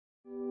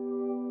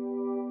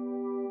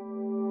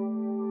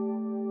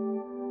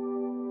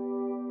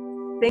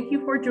Thank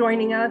you for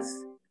joining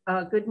us.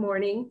 Good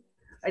morning.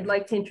 I'd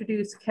like to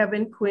introduce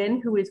Kevin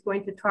Quinn, who is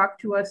going to talk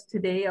to us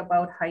today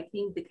about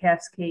hiking the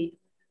Cascade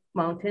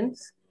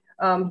Mountains.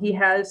 He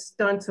has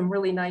done some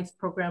really nice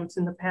programs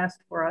in the past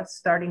for us,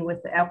 starting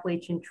with the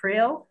Appalachian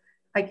Trail,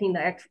 hiking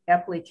the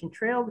Appalachian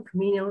Trail, the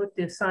Camino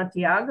de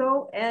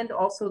Santiago, and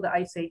also the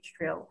Ice Age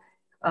Trail,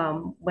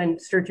 when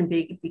Sturgeon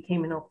Bay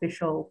became an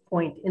official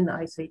point in the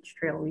Ice Age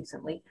Trail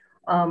recently.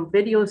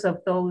 Videos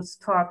of those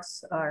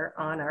talks are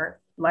on our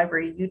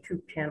library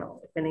YouTube channel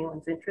if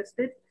anyone's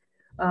interested.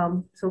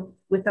 So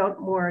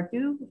without more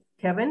ado,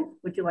 Kevin,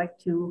 would you like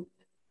to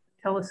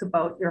tell us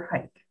about your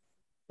hike?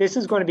 This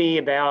is going to be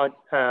about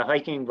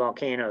hiking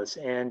volcanoes,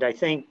 and I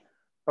think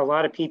a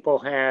lot of people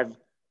have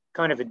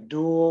kind of a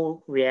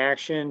dual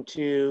reaction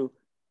to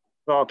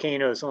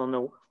volcanoes. On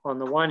the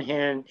one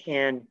hand,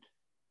 and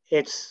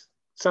it's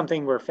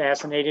something we're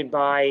fascinated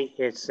by.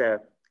 It's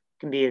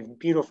can be a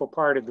beautiful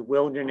part of the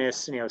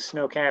wilderness. You know,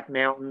 snow-capped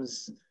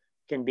mountains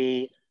can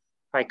be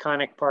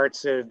iconic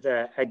parts of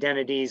the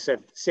identities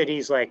of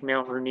cities like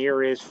Mount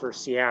Rainier is for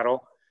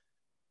Seattle.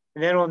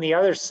 And then on the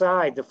other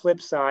side, the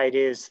flip side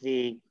is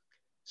the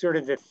sort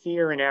of the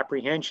fear and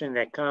apprehension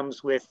that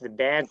comes with the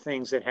bad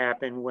things that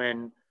happen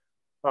when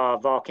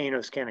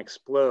volcanoes can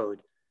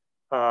explode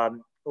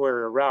or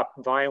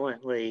erupt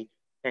violently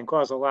and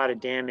cause a lot of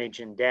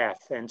damage and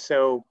death. And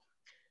so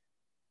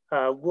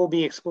we'll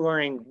be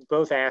exploring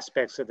both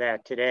aspects of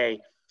that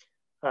today.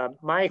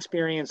 My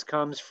experience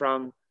comes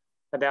from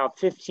about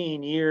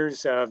 15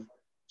 years of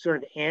sort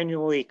of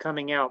annually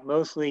coming out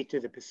mostly to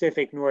the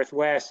Pacific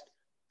Northwest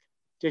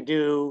to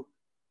do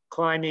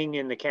climbing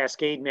in the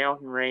Cascade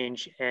Mountain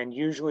range, and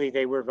usually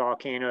they were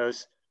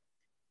volcanoes,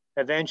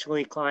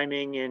 eventually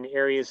climbing in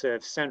areas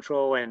of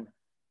Central and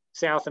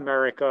South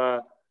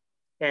America.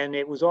 And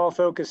it was all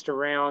focused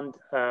around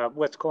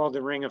what's called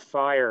the Ring of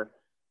Fire,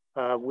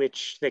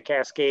 which the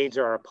Cascades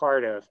are a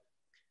part of.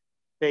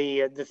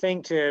 The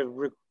thing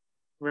to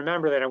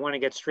remember that I want to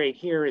get straight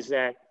here is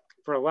that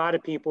for a lot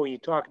of people, you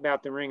talk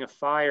about the Ring of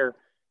Fire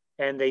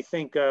and they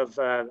think of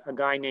a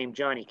guy named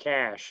Johnny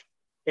Cash.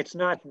 It's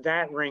not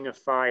that Ring of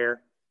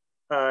Fire.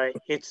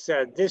 It's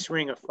this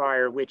Ring of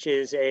Fire, which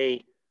is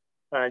a,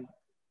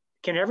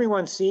 can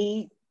everyone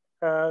see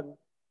the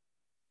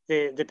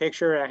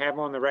picture I have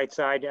on the right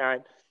side?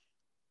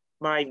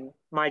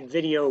 My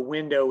video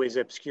window is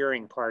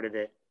obscuring part of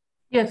it.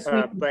 Yes,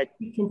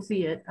 we can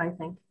see it, I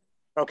think.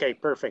 Okay,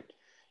 perfect.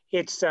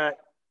 It's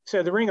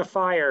so the Ring of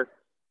Fire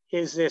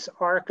is this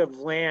arc of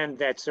land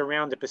that's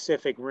around the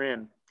Pacific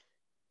Rim.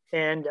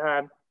 And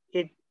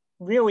it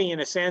really, in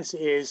a sense,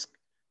 is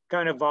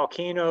kind of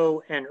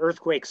volcano and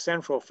earthquake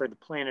central for the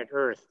planet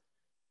Earth.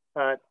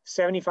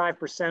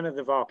 75% of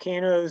the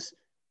volcanoes,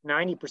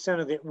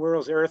 90% of the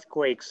world's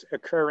earthquakes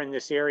occur in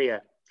this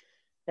area.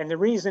 And the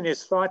reason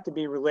is thought to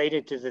be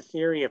related to the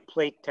theory of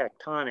plate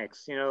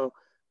tectonics. You know,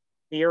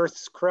 the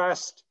Earth's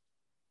crust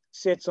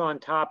sits on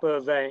top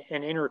of an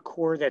inner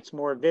core that's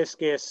more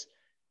viscous,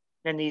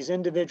 and these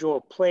individual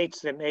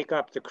plates that make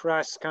up the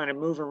crust kind of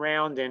move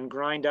around and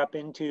grind up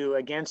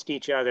against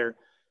each other.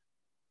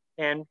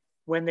 And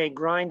when they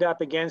grind up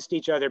against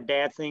each other,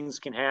 bad things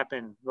can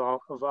happen.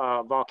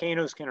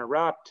 Volcanoes can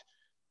erupt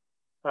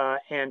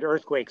and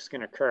earthquakes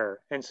can occur.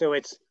 And so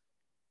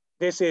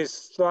this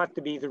is thought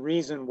to be the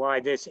reason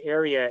why this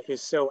area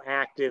is so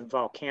active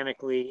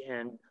volcanically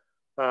and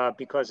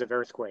because of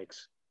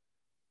earthquakes.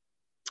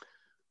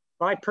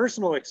 My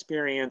personal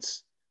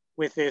experience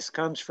with this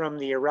comes from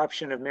the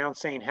eruption of Mount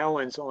St.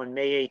 Helens on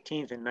May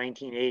 18th in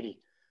 1980.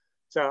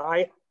 So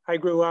I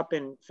grew up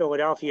in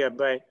Philadelphia,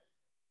 but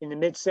in the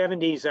mid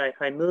 70s,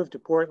 I moved to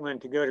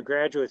Portland to go to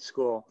graduate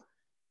school.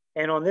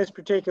 And on this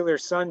particular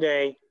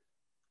Sunday,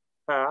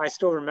 I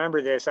still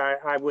remember this.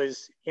 I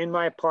was in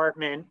my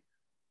apartment.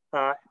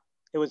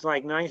 It was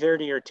like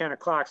 9:30 or 10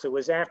 o'clock. So it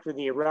was after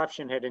the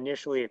eruption had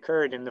initially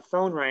occurred, and the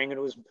phone rang, and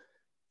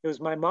it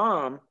was my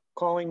mom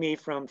calling me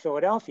from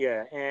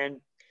Philadelphia. And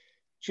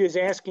she was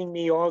asking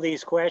me all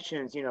these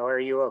questions, you know, are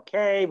you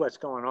okay? What's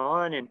going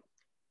on? And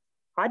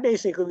I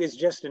basically was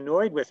just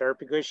annoyed with her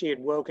because she had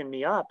woken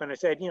me up. And I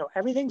said, you know,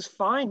 everything's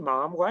fine,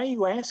 Mom. Why are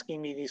you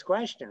asking me these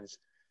questions?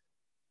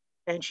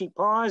 And she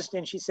paused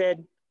and she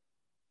said,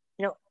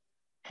 you know,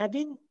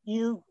 haven't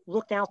you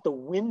looked out the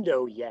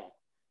window yet?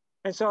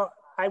 And so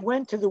I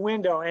went to the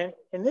window,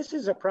 and this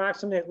is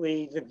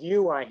approximately the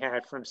view I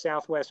had from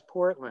Southwest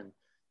Portland.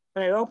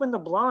 And I opened the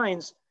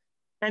blinds,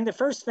 and the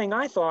first thing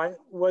I thought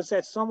was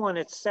that someone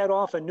had set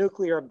off a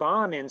nuclear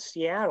bomb in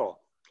Seattle.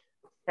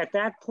 At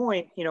that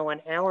point, you know,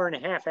 an hour and a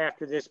half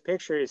after this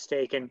picture is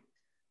taken,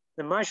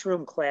 the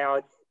mushroom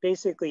cloud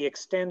basically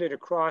extended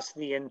across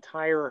the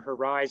entire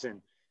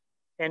horizon.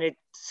 And it's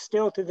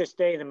still to this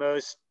day the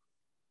most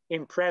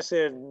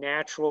impressive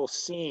natural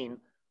scene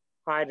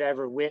I've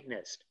ever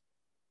witnessed.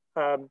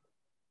 And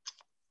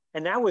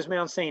that was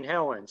Mount St.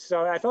 Helens.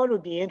 So I thought it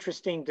would be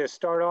interesting to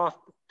start off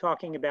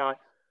talking about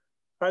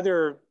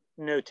other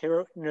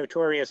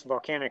notorious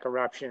volcanic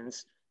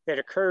eruptions that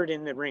occurred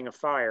in the Ring of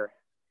Fire,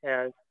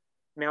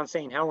 Mount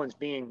St. Helens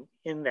being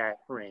in that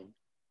ring.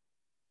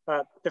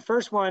 The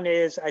first one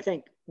is, I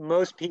think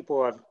most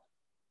people have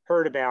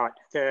heard about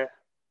the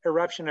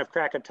eruption of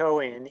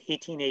Krakatoa in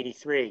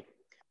 1883.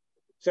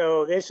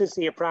 So this is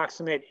the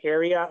approximate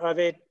area of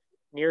it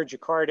near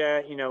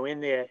Jakarta,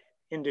 in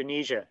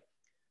Indonesia.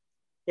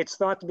 It's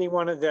thought to be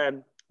one of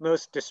the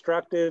most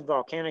destructive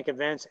volcanic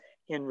events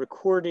in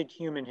recorded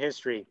human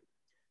history.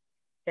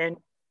 And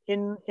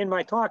in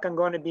my talk, I'm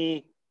going to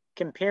be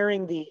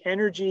comparing the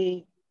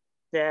energy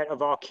that a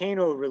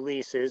volcano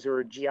releases,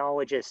 or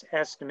geologists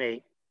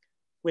estimate,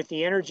 with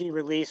the energy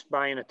released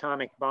by an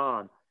atomic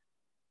bomb.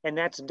 And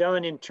that's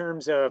done in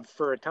terms of,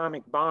 for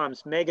atomic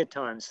bombs,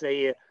 megatons.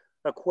 They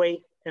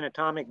equate an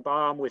atomic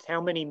bomb with how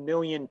many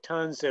million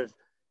tons of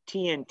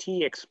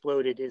TNT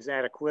exploded is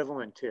that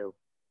equivalent to.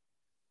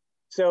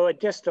 So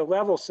just to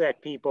level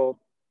set people,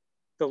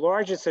 the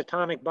largest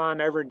atomic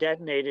bomb ever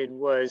detonated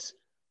was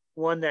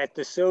one that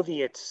the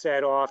Soviets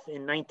set off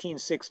in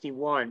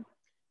 1961.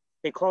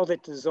 They called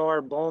it the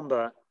Tsar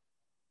Bomba.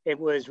 It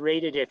was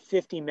rated at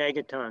 50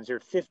 megatons, or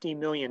 50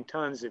 million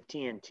tons of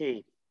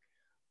TNT.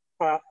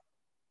 I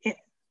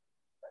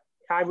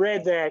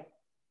read that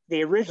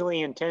they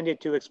originally intended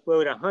to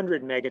explode a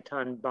 100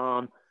 megaton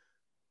bomb,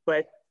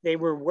 but they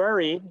were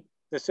worried,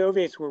 the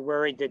Soviets were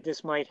worried that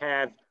this might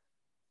have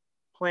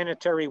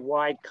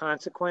planetary-wide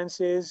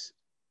consequences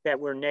that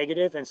were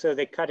negative, and so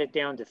they cut it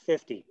down to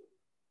 50.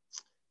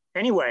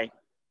 Anyway,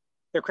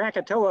 the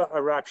Krakatoa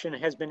eruption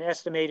has been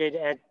estimated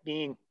at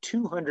being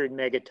 200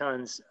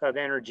 megatons of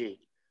energy,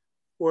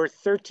 or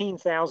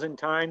 13,000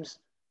 times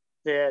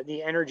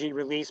the energy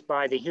released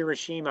by the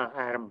Hiroshima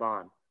atom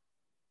bomb.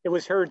 It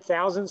was heard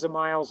thousands of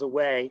miles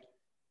away,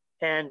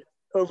 and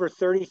over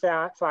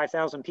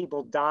 35,000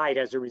 people died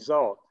as a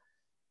result.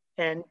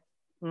 And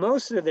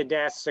most of the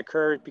deaths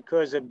occurred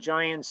because of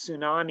giant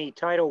tsunami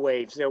tidal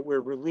waves that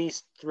were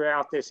released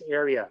throughout this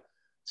area.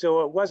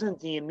 So it wasn't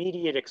the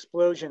immediate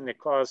explosion that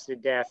caused the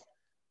death,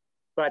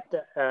 but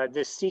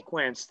the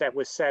sequence that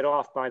was set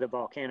off by the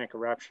volcanic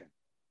eruption.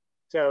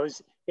 So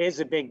it is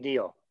a big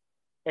deal.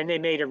 And they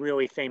made a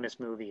really famous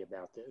movie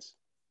about this.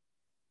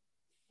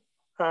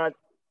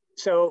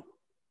 So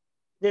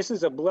this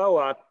is a blow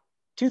up.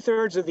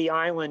 2/3 of the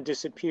island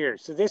disappeared.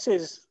 So this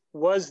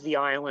was the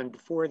island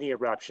before the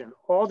eruption.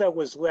 All that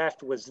was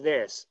left was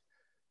this.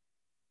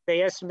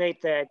 They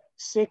estimate that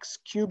 6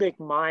 cubic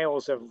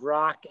miles of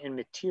rock and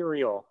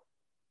material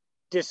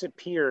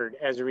disappeared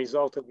as a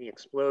result of the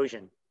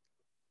explosion.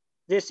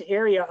 This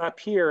area up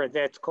here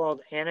that's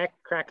called Anak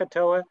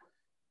Krakatoa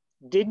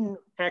didn't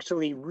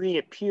actually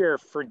reappear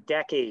for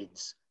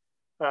decades.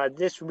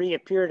 This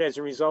reappeared as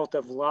a result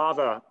of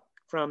lava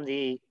from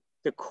the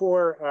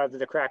core of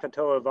the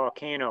Krakatoa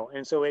volcano.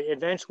 And so it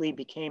eventually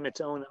became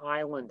its own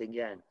island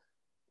again,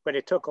 but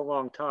it took a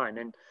long time.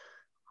 And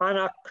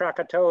Anak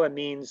Krakatoa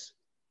means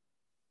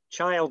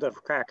child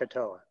of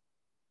Krakatoa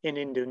in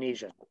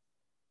Indonesian.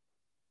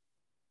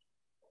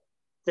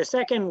 The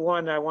second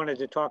one I wanted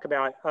to talk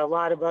about, a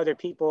lot of other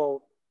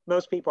people,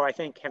 most people I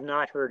think have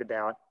not heard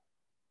about.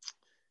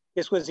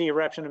 This was the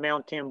eruption of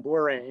Mount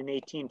Tambora in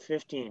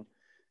 1815.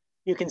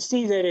 You can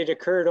see that it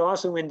occurred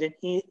also in the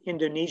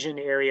Indonesian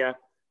area.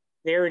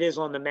 There it is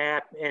on the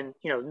map, and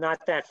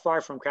not that far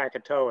from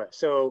Krakatoa.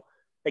 So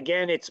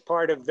again, it's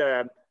part of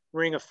the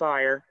Ring of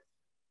Fire.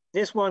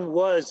 This one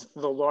was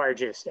the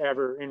largest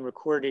ever in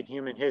recorded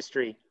human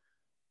history.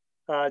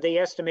 They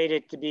estimate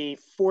it to be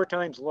 4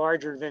 times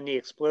larger than the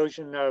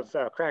explosion of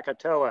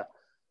Krakatoa.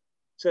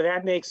 So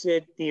that makes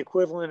it the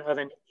equivalent of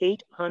an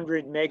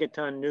 800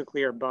 megaton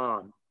nuclear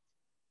bomb.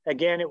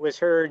 Again, it was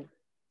heard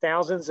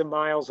thousands of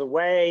miles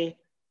away.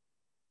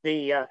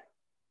 The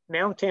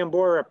Mount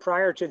Tambora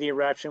prior to the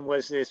eruption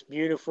was this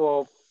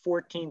beautiful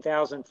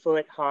 14,000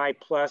 foot high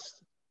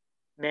plus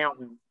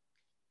mountain.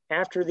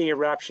 After the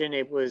eruption,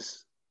 it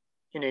was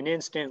in an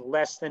instant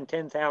less than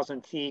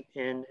 10,000 feet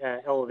in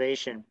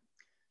elevation.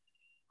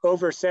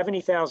 Over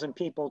 70,000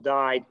 people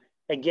died,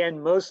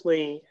 again,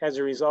 mostly as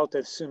a result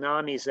of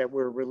tsunamis that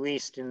were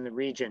released in the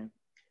region.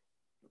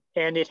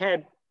 And it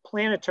had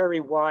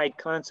planetary-wide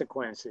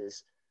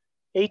consequences.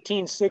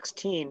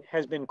 1816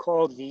 has been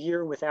called the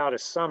year without a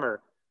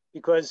summer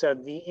because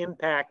of the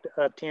impact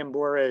of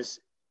Tambora's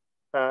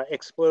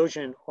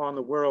explosion on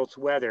the world's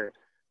weather.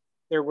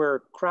 There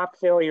were crop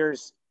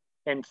failures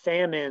and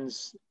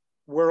famines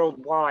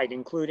worldwide,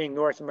 including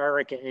North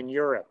America and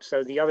Europe.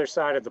 So the other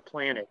side of the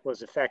planet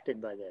was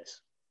affected by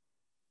this.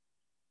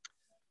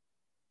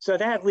 So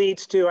that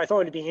leads to, I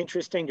thought it'd be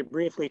interesting to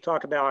briefly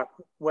talk about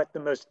what the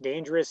most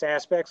dangerous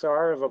aspects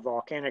are of a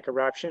volcanic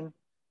eruption.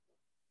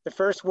 The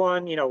first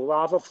one,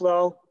 lava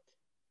flow.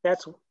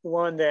 That's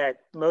one that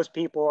most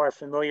people are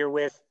familiar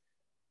with.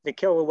 The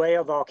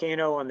Kilauea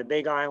volcano on the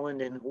Big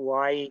Island in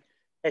Hawaii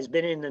has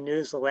been in the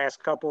news the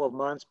last couple of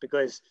months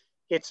because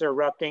it's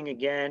erupting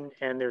again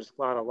and there's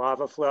a lot of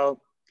lava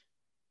flow.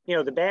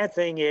 The bad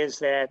thing is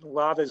that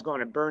lava is going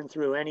to burn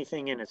through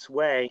anything in its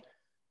way.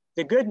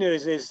 The good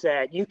news is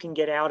that you can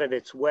get out of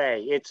its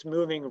way. It's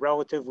moving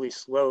relatively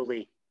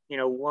slowly,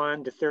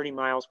 1 to 30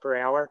 miles per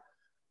hour.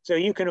 So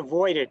you can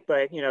avoid it,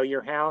 but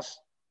your house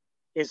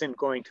isn't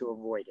going to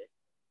avoid it.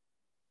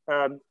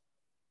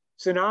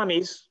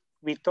 Tsunamis,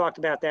 we've talked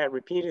about that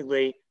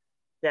repeatedly.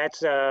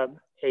 That's a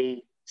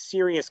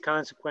serious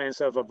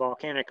consequence of a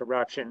volcanic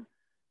eruption.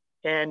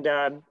 And,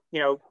 you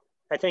know,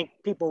 I think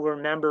people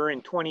remember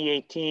in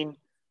 2018,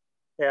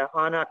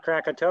 Anak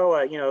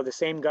Krakatoa, you know, the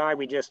same guy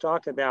we just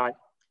talked about,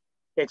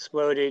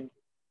 exploded,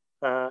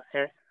 a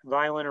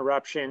violent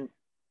eruption,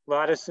 a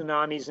lot of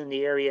tsunamis in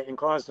the area, and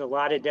caused a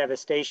lot of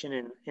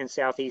devastation in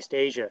Southeast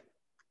Asia.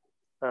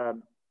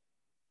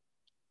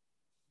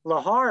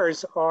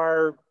 Lahars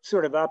are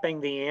sort of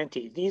upping the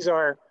ante. These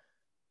are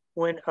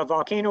when a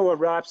volcano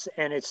erupts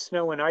and it's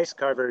snow and ice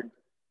covered,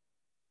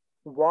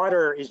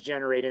 water is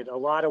generated, a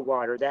lot of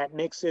water that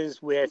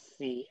mixes with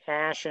the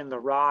ash and the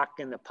rock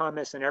and the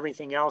pumice and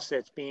everything else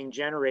that's being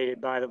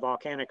generated by the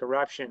volcanic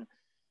eruption.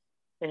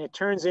 And it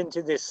turns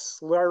into this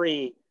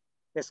slurry,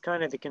 that's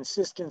kind of the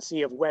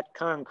consistency of wet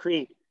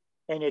concrete.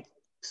 And it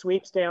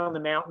sweeps down the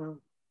mountain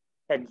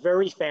at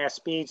very fast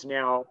speeds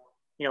now,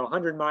 you know,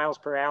 100 miles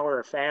per hour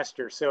or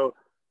faster. So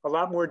a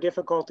lot more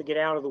difficult to get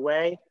out of the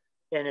way.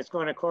 And it's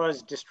going to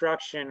cause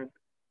destruction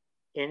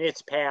in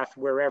its path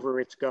wherever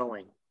it's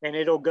going. And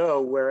it'll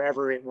go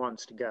wherever it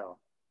wants to go.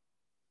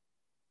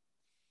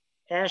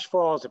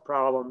 Ashfall is a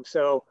problem.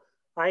 So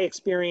I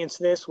experienced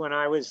this when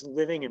I was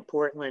living in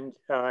Portland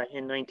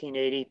in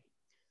 1980.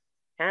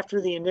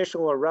 After the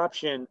initial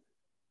eruption,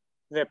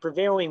 the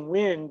prevailing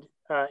wind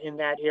in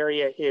that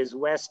area is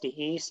west to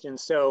east. And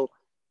so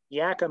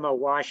Yakima,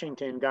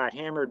 Washington got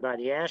hammered by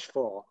the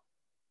ashfall.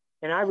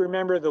 And I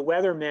remember the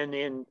weathermen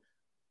in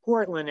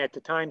Portland at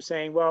the time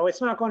saying, well,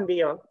 it's not going to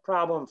be a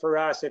problem for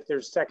us if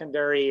there's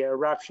secondary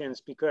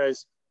eruptions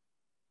because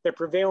the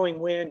prevailing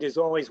wind is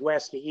always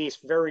west to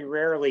east. Very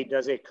rarely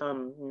does it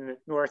come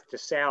north to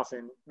south,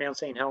 and Mount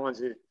St.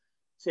 Helens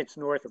sits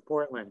north of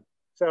Portland.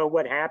 So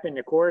what happened,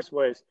 of course,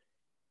 was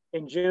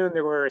in June,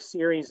 there were a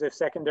series of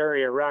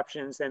secondary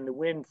eruptions and the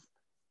wind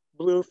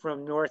blew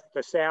from north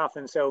to south.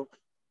 And so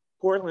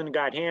Portland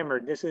got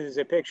hammered. This is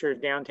a picture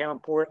of downtown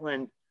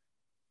Portland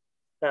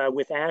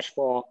with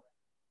ashfall.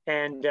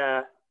 And,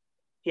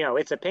 you know,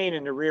 it's a pain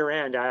in the rear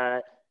end.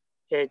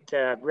 It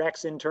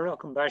wrecks internal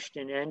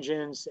combustion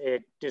engines.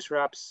 It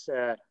disrupts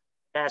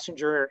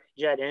passenger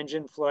jet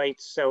engine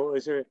flights. So it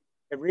was a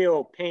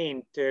real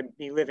pain to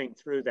be living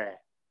through that.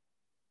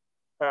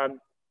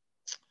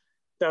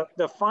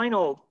 The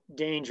final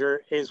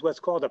danger is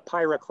what's called a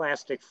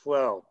pyroclastic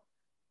flow.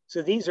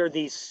 So these are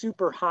these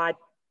super hot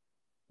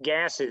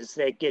gases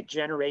that get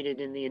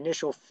generated in the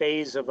initial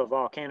phase of a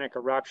volcanic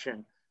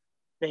eruption.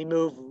 They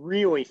move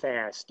really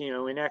fast, you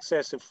know, in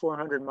excess of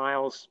 400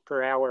 miles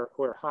per hour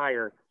or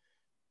higher.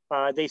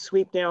 They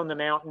sweep down the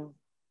mountain.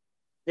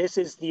 This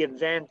is the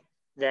event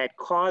that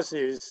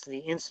causes the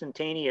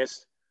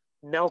instantaneous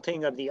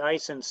melting of the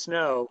ice and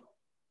snow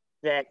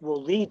that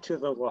will lead to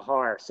the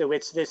lahar. So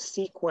it's this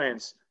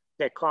sequence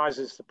that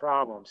causes the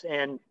problems.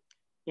 And,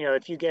 you know,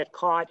 if you get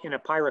caught in a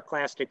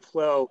pyroclastic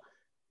flow,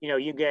 you know,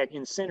 you get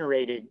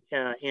incinerated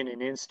in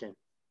an instant.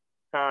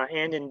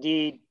 And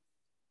indeed,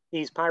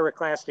 these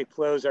pyroclastic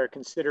flows are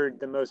considered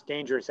the most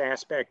dangerous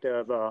aspect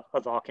of a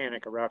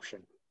volcanic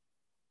eruption.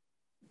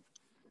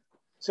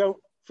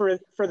 So for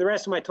the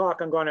rest of my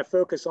talk, I'm going to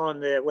focus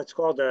on what's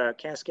called the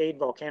Cascade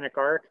Volcanic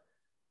Arc.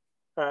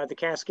 The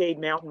Cascade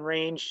Mountain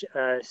Range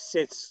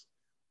sits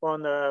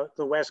on the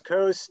West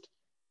Coast,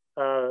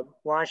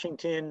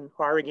 Washington,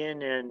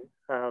 Oregon, and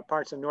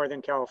parts of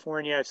Northern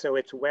California. So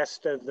it's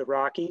west of the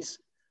Rockies.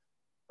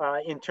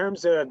 In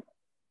terms of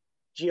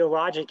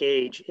geologic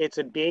age, it's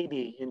a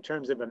baby in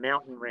terms of a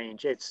mountain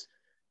range. It's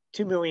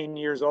 2 million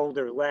years old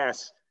or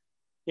less.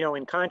 You know,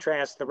 in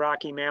contrast,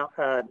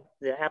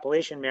 the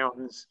Appalachian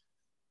Mountains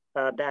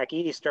back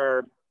east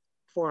are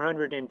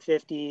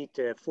 450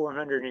 to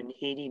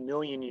 480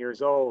 million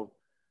years old.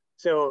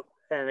 So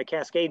the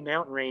Cascade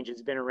Mountain Range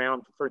has been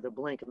around for the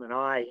blink of an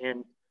eye.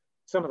 And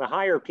some of the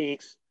higher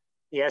peaks,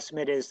 the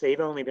estimate is they've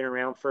only been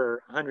around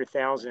for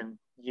 100,000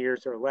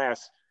 years or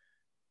less.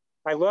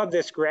 I love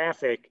this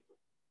graphic.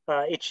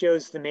 It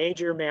shows the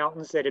major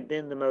mountains that have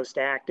been the most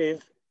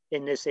active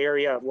in this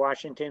area of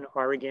Washington,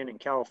 Oregon, and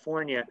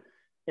California.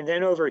 And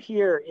then over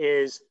here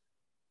is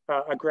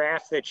a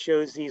graph that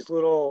shows these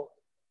little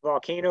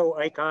volcano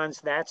icons.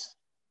 That's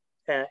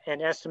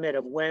an estimate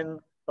of when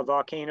a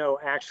volcano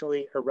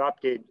actually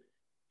erupted.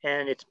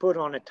 And it's put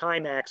on a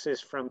time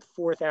axis from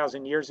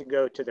 4,000 years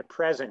ago to the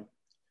present.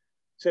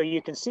 So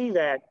you can see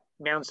that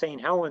Mount St.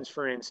 Helens,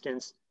 for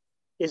instance,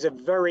 is a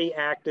very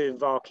active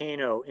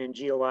volcano in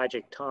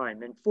geologic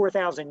time. And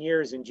 4,000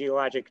 years in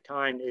geologic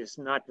time is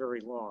not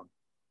very long.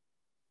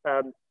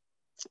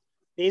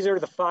 These are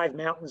the 5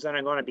 mountains that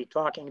I'm going to be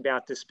talking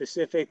about to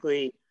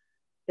specifically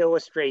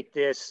illustrate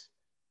this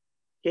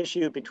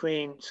issue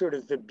between sort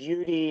of the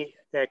beauty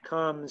that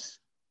comes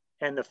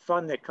and the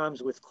fun that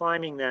comes with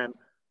climbing them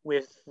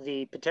with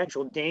the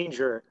potential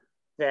danger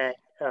that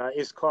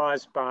is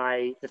caused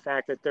by the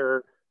fact that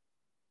they're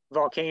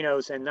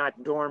volcanoes and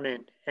not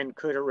dormant and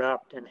could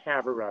erupt and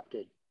have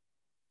erupted.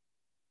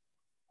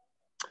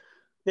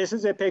 This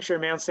is a picture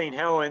of Mount St.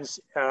 Helens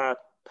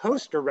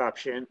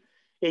post-eruption.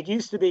 It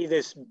used to be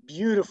this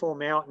beautiful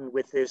mountain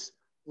with this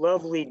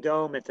lovely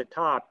dome at the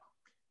top.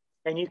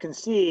 And you can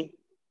see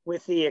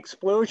with the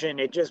explosion,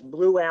 it just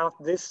blew out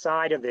this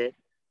side of it.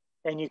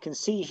 And you can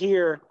see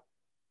here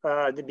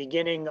the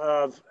beginning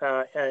of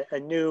a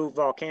new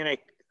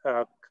volcanic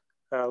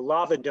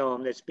lava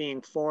dome that's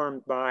being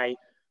formed by,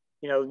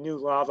 new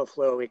lava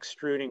flow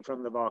extruding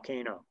from the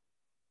volcano.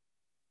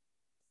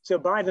 So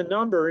by the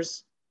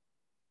numbers,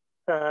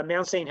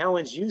 Mount St.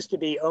 Helens used to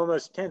be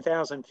almost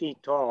 10,000 feet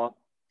tall.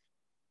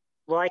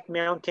 Like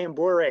Mount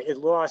Tambora, it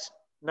lost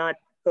not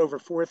over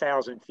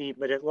 4,000 feet,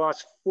 but it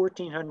lost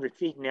 1,400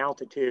 feet in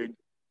altitude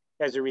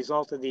as a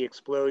result of the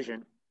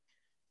explosion.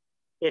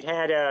 It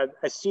had a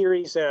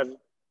series of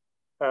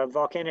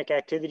volcanic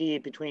activity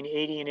between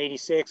 80 and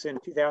 86 in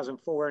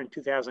 2004 and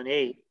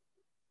 2008.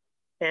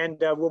 And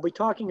we'll be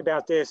talking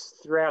about this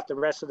throughout the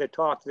rest of the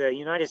talk. The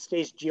United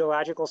States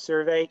Geological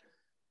Survey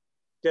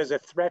does a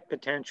threat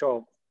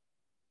potential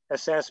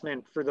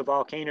assessment for the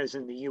volcanoes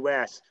in the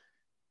US.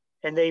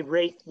 And they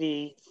rate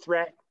the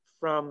threat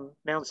from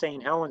Mount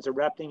St. Helens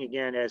erupting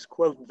again as,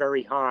 quote,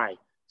 very high.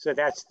 So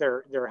that's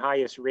their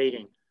highest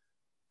rating.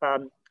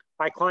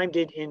 I climbed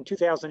it in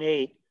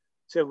 2008,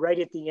 so right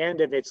at the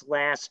end of its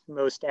last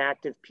most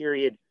active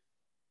period.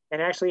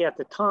 And actually at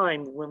the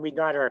time when we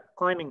got our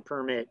climbing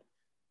permit,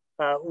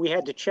 we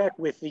had to check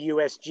with the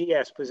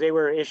USGS because they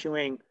were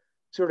issuing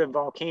sort of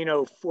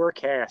volcano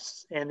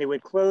forecasts, and they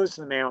would close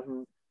the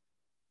mountain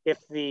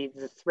if the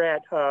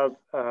threat of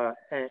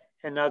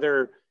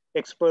another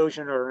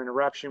explosion or an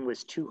eruption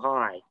was too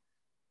high.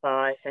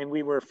 And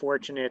we were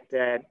fortunate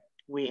that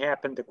we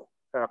happened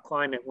to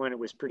climb it when it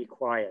was pretty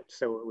quiet,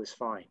 so it was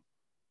fine.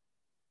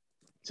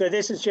 So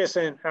this is just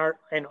an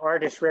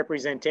artist's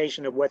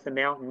representation of what the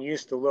mountain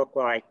used to look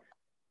like.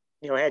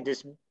 It had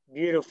this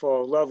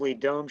beautiful, lovely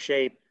dome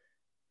shape,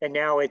 and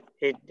now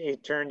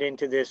it turned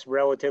into this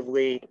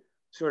relatively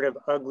sort of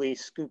ugly,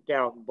 scooped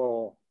out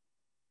bowl.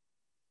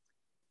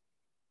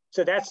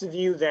 So that's the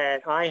view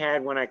that I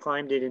had when I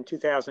climbed it in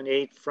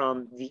 2008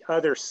 from the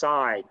other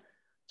side.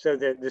 So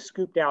the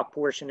scooped out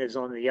portion is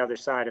on the other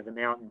side of the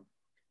mountain.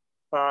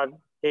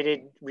 It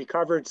had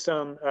recovered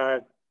some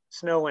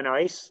snow and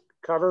ice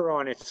cover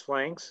on its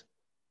flanks.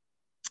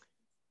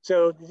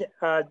 So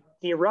the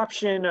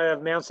eruption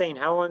of Mount St.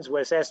 Helens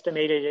was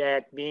estimated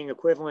at being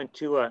equivalent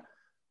to a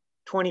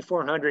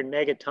 2,400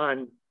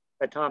 megaton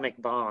atomic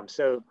bomb.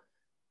 So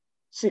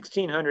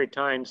 1,600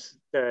 times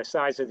the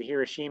size of the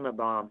Hiroshima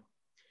bomb.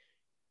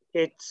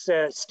 It's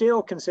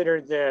still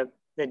considered the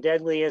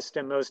deadliest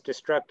and most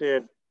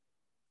destructive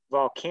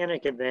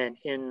volcanic event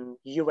in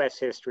US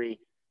history.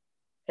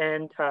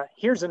 And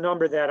here's a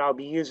number that I'll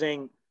be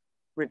using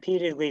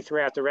repeatedly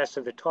throughout the rest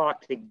of the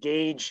talk to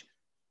gauge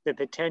the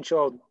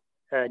potential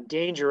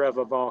danger of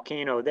a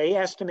volcano. They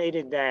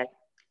estimated that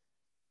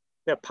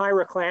the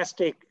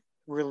pyroclastic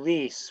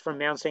release from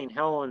Mount St.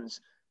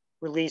 Helens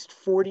released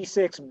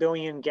 46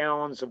 billion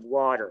gallons of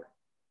water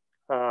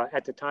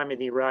at the time of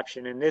the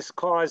eruption. And this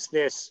caused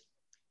this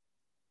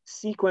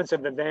sequence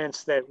of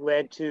events that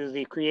led to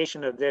the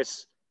creation of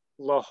this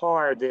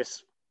lahar,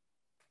 this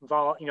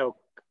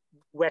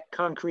wet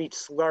concrete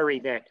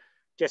slurry that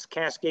just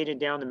cascaded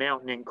down the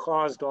mountain and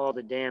caused all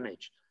the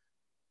damage.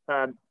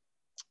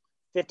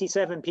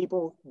 57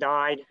 people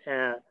died,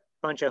 a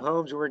bunch of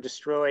homes were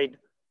destroyed,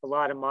 a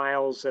lot of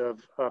miles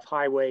of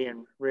highway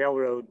and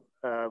railroad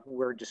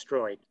were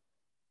destroyed.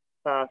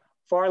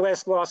 Far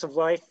less loss of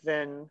life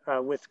than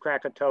with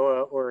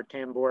Krakatoa or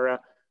Tambora.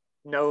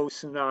 No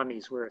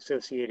tsunamis were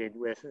associated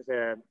with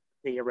the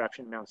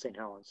eruption of Mount St.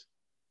 Helens.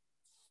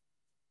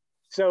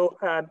 So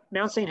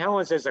Mount St.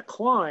 Helens as a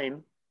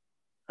climb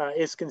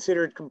is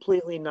considered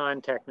completely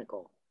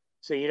non-technical.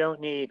 So you don't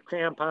need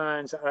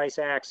crampons, ice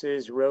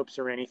axes, ropes,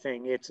 or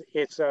anything.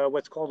 It's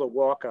what's called a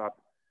walk-up.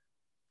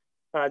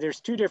 There's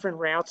two different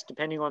routes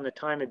depending on the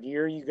time of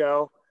year you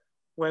go.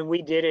 When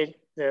we did it,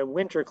 the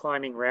winter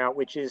climbing route,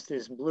 which is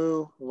this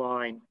blue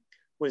line,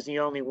 was the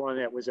only one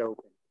that was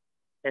open.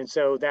 And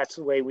so that's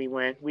the way we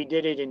went. We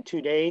did it in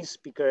 2 days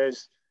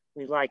because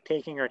we liked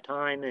taking our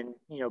time and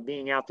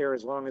being out there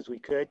as long as we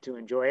could to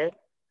enjoy it.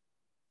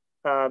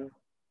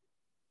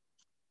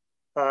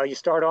 You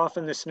start off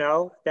in the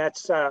snow.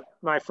 That's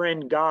my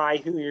friend Guy,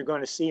 who you're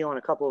going to see on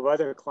a couple of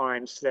other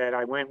climbs that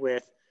I went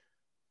with.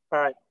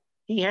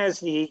 He has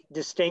the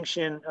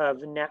distinction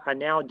of a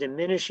now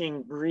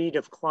diminishing breed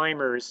of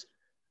climbers.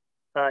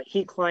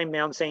 He climbed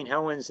Mount St.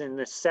 Helens in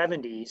the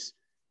 70s.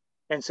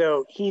 And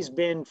so he's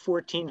been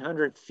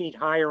 1,400 feet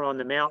higher on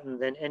the mountain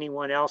than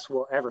anyone else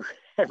will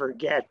ever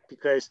get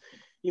because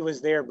he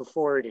was there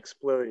before it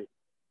exploded.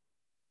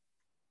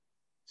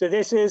 So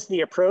this is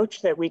the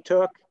approach that we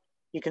took.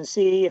 You can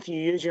see if you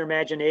use your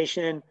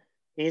imagination,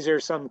 these are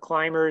some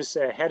climbers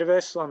ahead of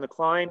us on the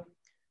climb.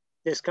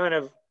 This kind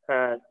of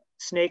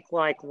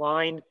snake-like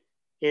line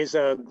is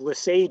a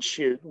glissade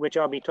chute, which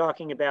I'll be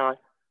talking about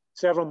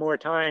several more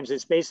times.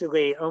 It's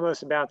basically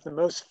almost about the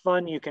most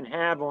fun you can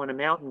have on a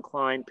mountain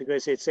climb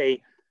because it's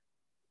a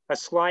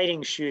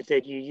sliding chute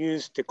that you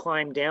use to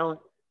climb down,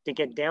 to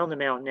get down the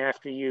mountain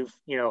after you've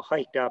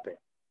hiked up it.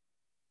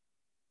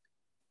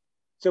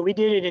 So we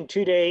did it in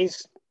 2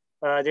 days.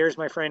 There's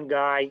my friend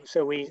Guy.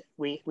 So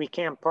we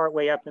camped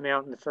partway up the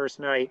mountain the first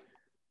night.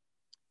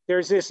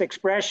 There's this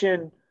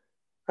expression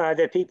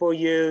that people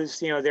use,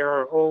 there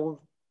are old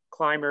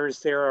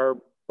climbers, there are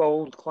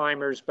bold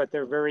climbers, but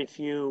there are very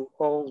few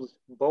old,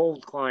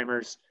 bold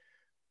climbers.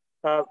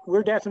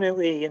 We're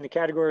definitely in the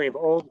category of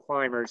old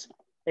climbers.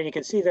 And you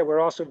can see that we're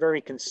also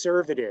very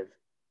conservative,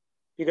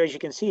 because you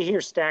can see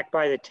here stacked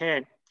by the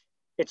tent,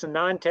 it's a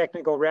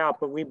non-technical route,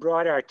 but we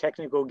brought our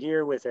technical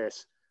gear with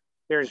us.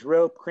 There's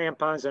rope,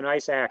 crampons, and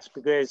ice axe,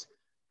 because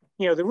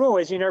the rule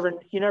is you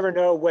never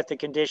know what the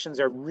conditions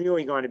are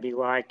really going to be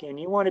like, and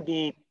you want to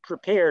be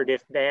prepared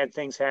if bad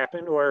things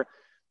happen or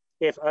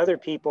if other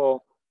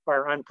people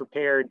are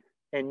unprepared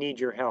and need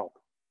your help.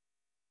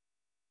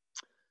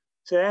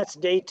 So that's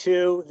day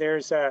 2.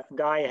 There's a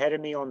guy ahead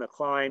of me on the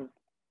climb.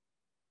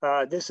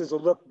 This is a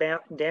look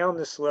down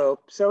the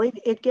slope. So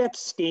it gets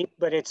steep,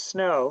 but it's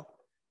snow.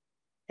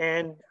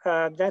 And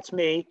that's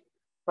me.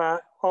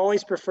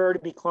 Always prefer to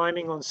be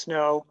climbing on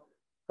snow.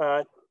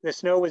 The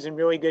snow was in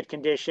really good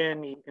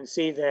condition. You can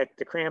see that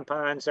the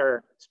crampons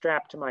are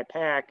strapped to my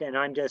pack and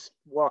I'm just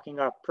walking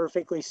up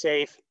perfectly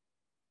safe.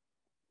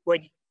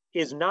 What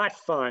is not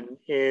fun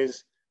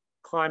is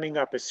climbing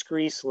up a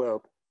scree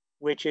slope,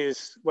 which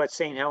is what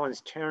St.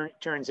 Helens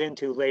turns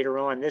into later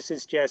on. This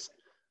is just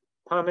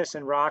pumice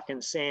and rock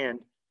and sand.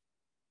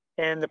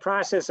 And the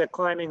process of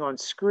climbing on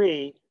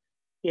scree,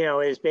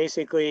 is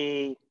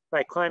basically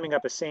like climbing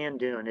up a sand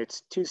dune.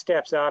 It's 2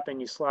 steps up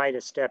and you slide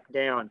a step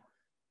down.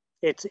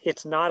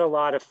 It's not a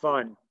lot of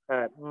fun.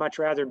 Much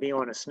rather be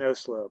on a snow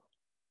slope.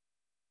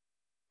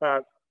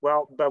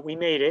 But we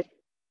made it.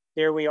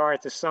 There we are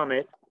at the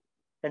summit.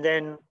 And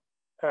then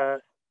a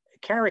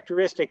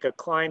characteristic of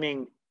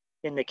climbing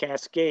in the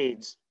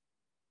Cascades,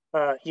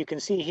 you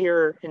can see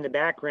here in the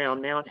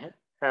background,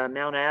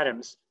 Mount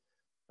Adams.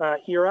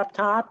 You're up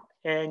top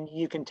and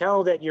you can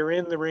tell that you're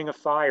in the Ring of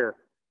Fire.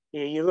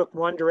 You look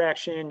one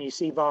direction, you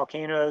see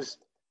volcanoes.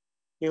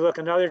 You look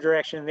another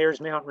direction,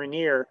 there's Mount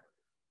Rainier.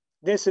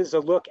 This is a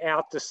look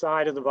out the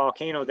side of the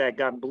volcano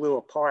that blew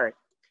apart.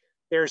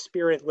 There's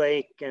Spirit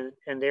Lake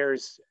and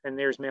there's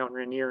Mount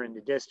Rainier in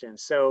the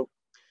distance. So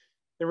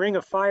the Ring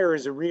of Fire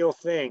is a real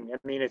thing. I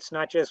mean, it's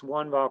not just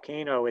one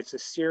volcano, it's a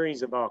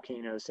series of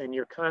volcanoes, and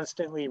you're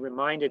constantly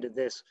reminded of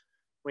this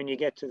when you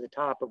get to the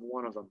top of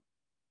one of them.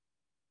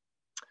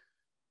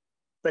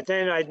 But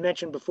then I'd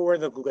mentioned before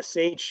the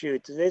Glissade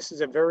chute. This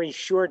is a very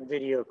short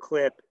video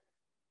clip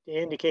to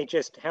indicate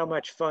just how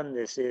much fun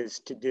this is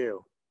to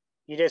do.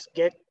 You just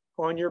get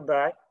on your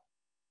butt.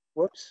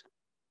 Whoops.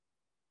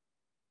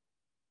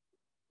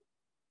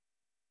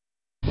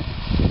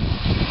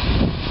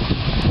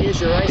 Use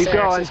your ice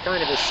axe as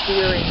kind of a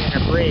steering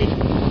and a brake,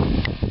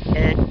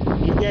 and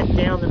you get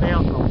down the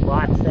mountain a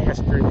lot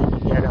faster than you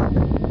get up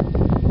it.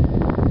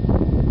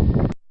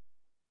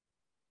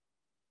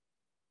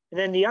 And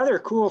then the other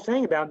cool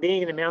thing about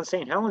being in the Mount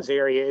St. Helens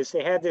area is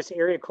they have this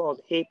area called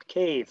Ape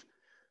Cave.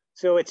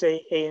 So it's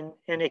an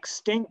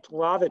extinct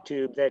lava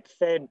tube that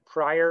fed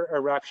prior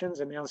eruptions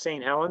at Mount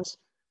St. Helens.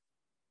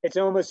 It's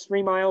almost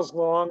 3 miles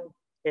long.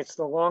 It's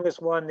the longest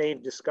one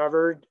they've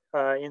discovered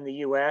in the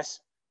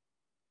US.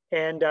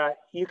 And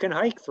you can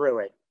hike through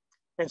it.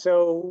 And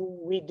so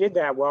we did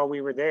that while we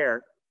were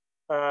there.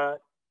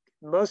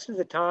 Most of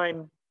the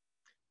time,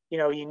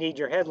 you need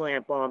your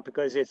headlamp on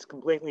because it's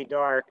completely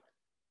dark.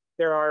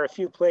 There are a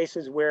few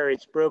places where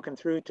it's broken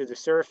through to the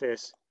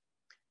surface.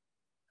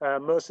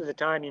 Most of the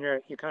time,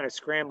 you're kind of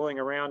scrambling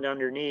around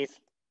underneath.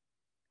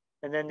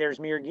 And then there's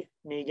me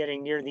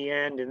getting near the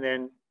end and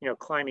then,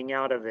 climbing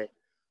out of it.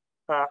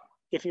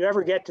 If you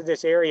ever get to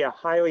this area,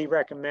 highly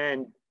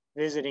recommend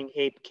visiting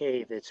Ape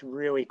Cave. It's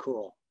really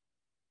cool.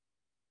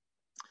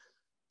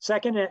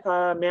 Second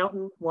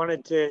mountain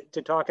wanted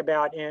to talk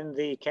about in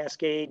the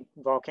Cascade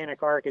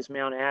Volcanic Arc is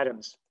Mount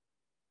Adams.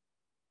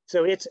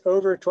 So it's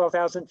over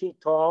 12,000 feet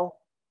tall.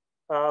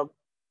 A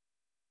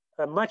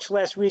much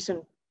less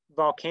recent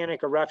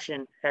volcanic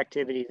eruption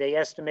activity. They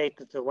estimate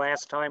that the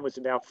last time was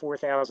about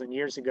 4,000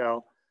 years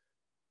ago.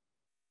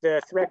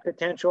 The threat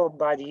potential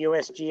by the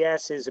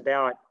USGS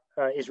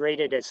is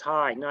rated as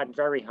high, not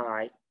very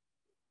high.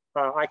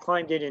 I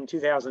climbed it in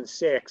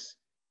 2006.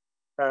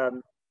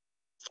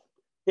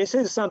 This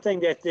is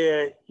something that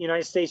the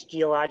United States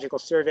Geological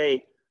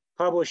Survey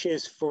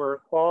publishes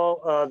for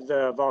all of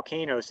the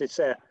volcanoes. It's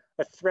a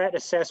threat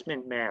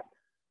assessment map.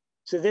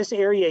 So this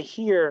area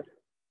here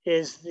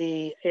is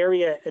the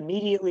area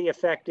immediately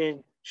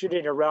affected should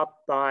it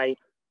erupt by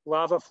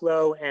lava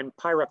flow and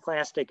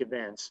pyroclastic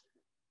events.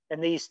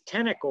 And these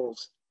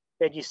tentacles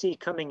that you see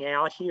coming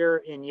out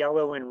here in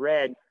yellow and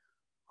red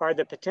are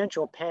the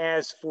potential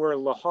paths for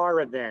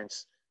lahar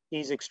events,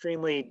 these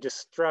extremely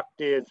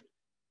destructive,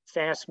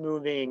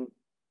 fast-moving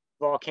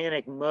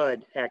volcanic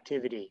mud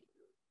activity.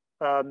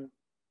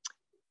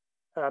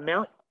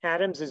 Mount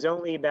Adams is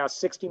only about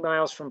 60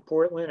 miles from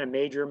Portland, a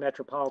major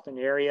metropolitan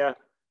area,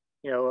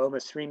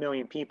 almost 3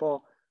 million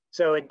people.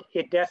 So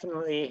it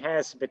definitely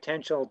has the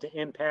potential to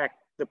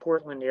impact the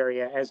Portland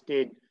area, as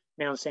did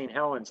Mount St.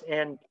 Helens.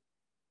 And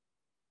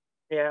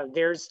Yeah,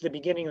 there's the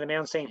beginning of the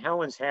Mount St.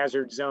 Helens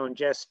hazard zone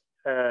just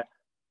to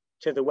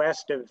the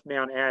west of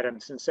Mount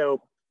Adams. And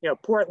so,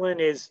 Portland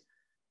is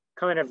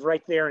kind of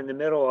right there in the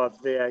middle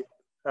of the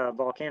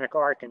volcanic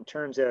arc in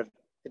terms of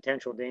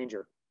potential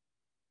danger.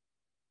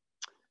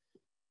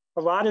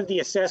 A lot of the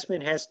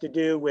assessment has to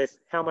do with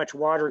how much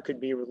water could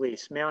be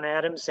released. Mount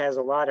Adams has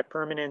a lot of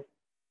permanent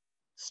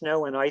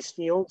snow and ice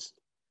fields.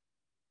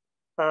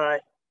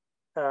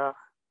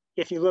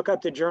 If you look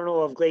up the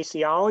Journal of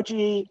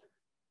Glaciology,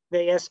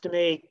 they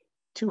estimate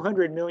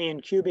 200 million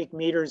cubic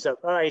meters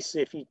of ice.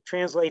 If you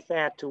translate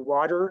that to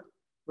water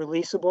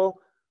releasable,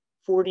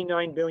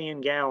 49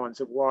 billion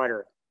gallons of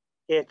water.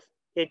 It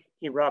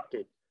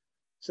erupted.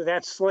 So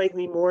that's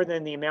slightly more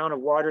than the amount of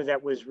water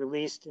that was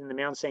released in the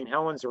Mount St.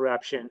 Helens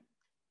eruption.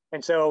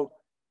 And so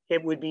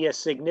it would be a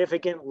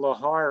significant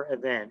lahar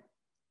event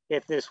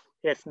if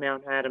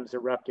Mount Adams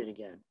erupted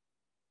again.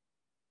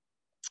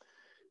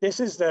 This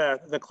is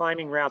the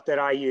climbing route that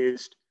I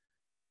used.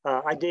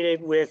 I did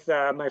it with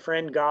my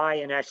friend Guy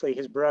and actually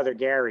his brother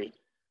Gary.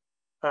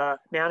 Mount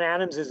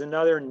Adams is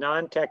another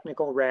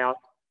non-technical route.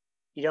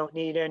 You don't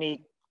need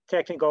any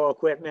technical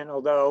equipment,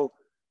 although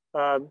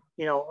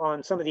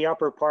on some of the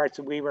upper parts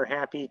we were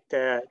happy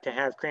to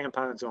have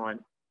crampons on.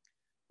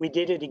 We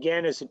did it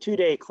again as a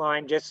 2-day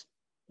climb, just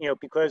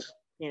because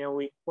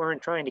we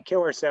weren't trying to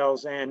kill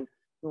ourselves and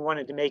we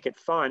wanted to make it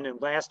fun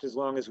and last as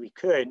long as we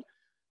could.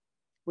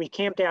 We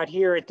camped out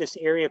here at this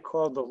area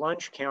called the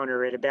lunch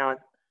counter at about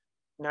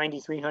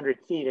 9,300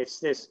 feet. It's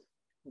this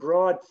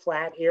broad,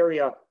 flat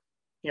area,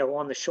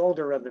 on the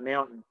shoulder of the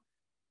mountain.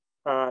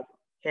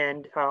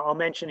 And I'll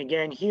mention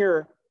again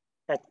here,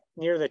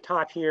 near the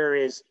top here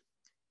is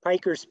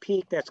Piker's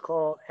Peak. That's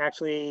called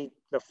actually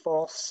the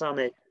false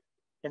summit.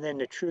 And then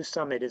the true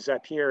summit is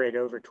up here at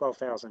over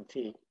 12,000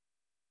 feet.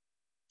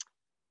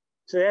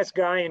 So that's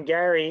Guy and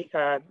Gary.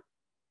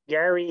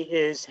 Gary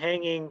is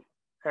hanging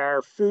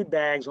our food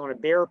bags on a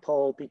bear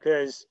pole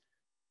because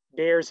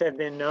bears have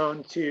been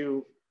known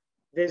to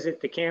visit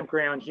the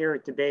campground here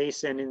at the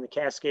base and in the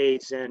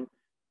Cascades, and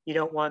you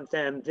don't want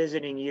them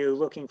visiting you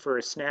looking for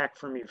a snack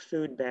from your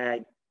food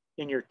bag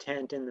in your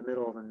tent in the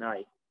middle of the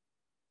night.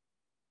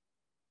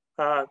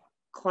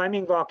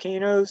 Climbing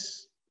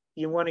volcanoes,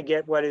 you want to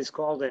get what is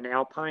called an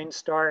alpine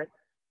start.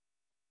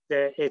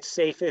 It's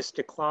safest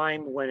to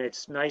climb when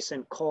it's nice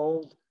and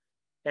cold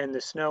and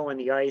the snow and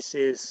the ice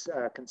is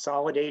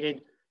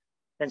consolidated.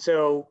 And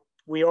so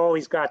we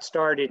always got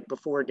started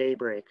before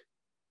daybreak.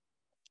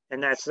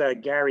 And that's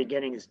Gary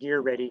getting his gear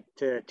ready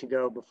to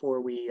go before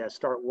we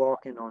start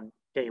walking on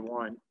day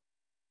one.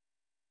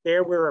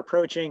 There we're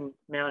approaching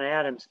Mount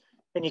Adams.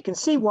 And you can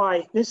see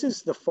why this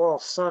is the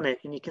false summit.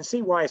 And you can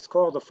see why it's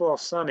called the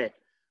false summit.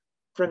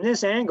 From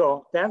this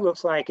angle, that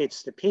looks like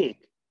it's the peak.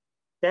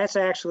 That's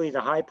actually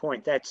the high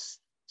point. That's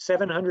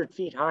 700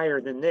 feet higher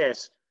than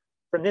this.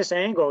 From this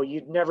angle,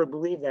 you'd never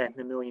believe that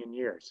in a million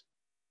years.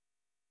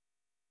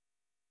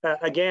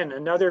 Again,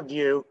 another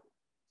view,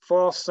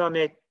 false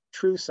summit,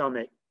 true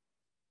summit.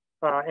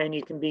 And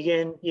you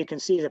can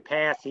see the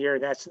path here.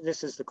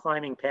 This is the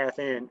climbing path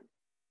in.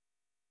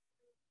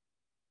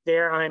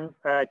 There I'm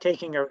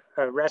taking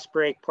a rest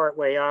break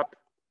partway up.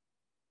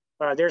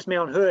 There's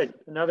Mount Hood,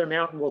 another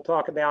mountain we'll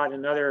talk about,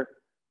 another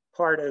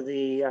part of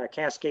the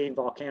Cascade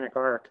Volcanic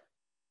Arc.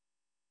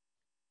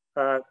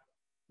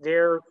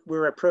 There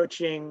we're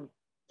approaching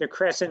the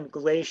Crescent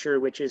Glacier,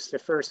 which is the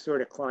first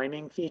sort of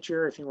climbing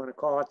feature, if you want to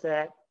call it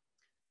that.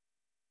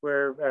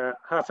 We're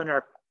huffing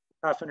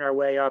our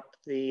way up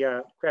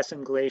the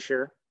Crescent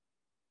Glacier.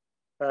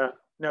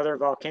 Another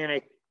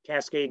volcanic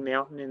Cascade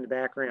Mountain in the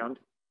background.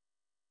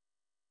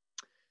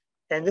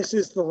 And this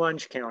is the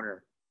lunch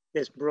counter,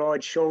 this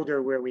broad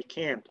shoulder where we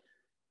camped.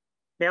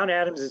 Mount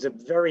Adams is a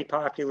very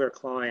popular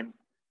climb.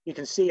 You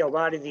can see a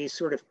lot of these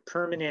sort of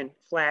permanent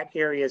flat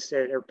areas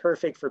that are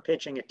perfect for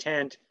pitching a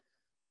tent.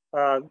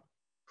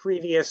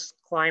 Previous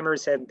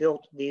climbers have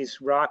built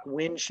these rock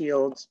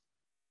windshields.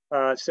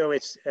 So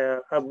it's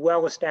a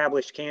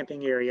well-established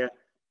camping area.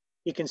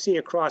 You can see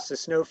across the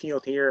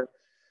snowfield here,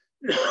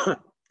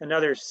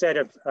 another set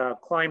of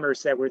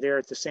climbers that were there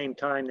at the same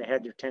time. They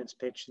had their tents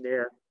pitched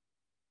there.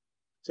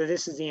 So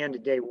this is the end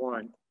of day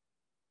one.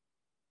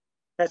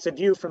 That's a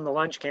view from the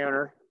lunch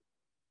counter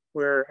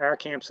where our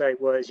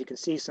campsite was. You can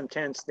see some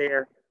tents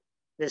there.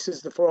 This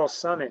is the false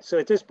summit. So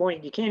at this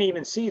point, you can't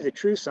even see the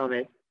true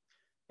summit.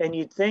 And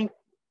you'd think,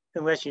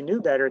 unless you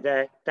knew better,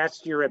 that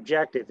that's your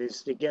objective,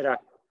 is to get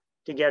up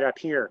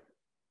here.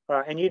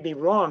 And you'd be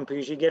wrong,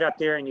 because you get up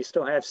there and you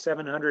still have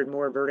 700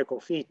 more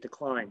vertical feet to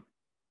climb.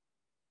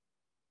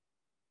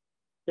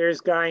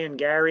 There's Guy and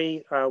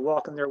Gary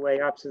walking their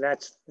way up. So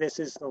this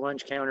is the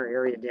lunch counter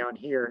area down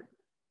here.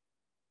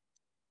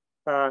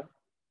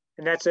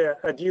 And that's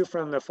a view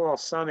from the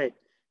false summit.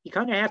 You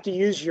kind of have to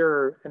use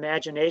your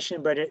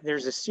imagination, but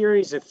there's a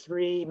series of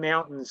 3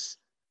 mountains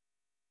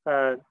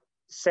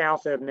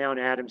south of Mount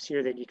Adams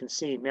here that you can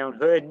see. Mount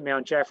Hood,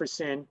 Mount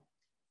Jefferson,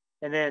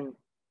 and then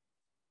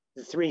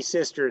the 3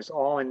 sisters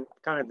all in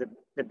kind of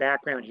the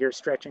background here,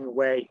 stretching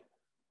away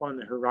on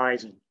the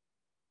horizon.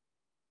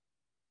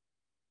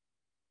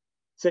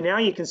 So now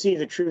you can see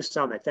the true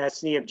summit. That's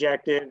the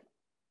objective.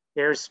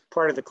 There's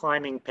part of the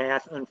climbing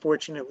path.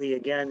 Unfortunately,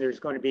 again,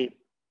 there's going to be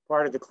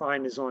part of the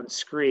climb is on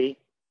scree.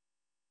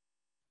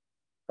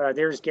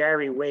 There's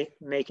Gary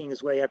making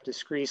his way up the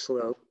scree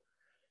slope.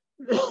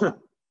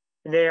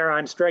 There,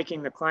 I'm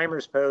striking the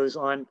climber's pose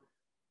on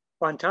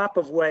top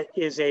of what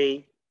is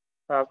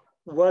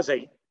was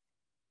a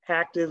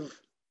active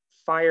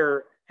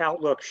fire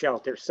outlook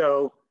shelter.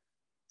 So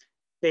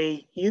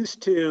they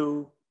used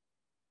to,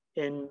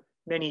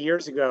 many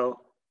years ago,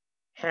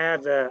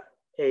 have a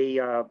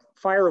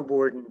fire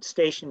warden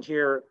stationed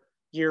here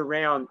year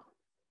round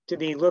to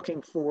be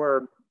looking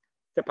for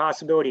the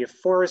possibility of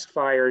forest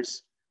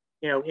fires,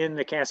 in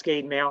the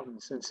Cascade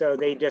Mountains. And so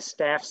they just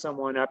staff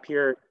someone up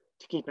here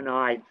to keep an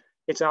eye.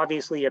 It's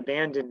obviously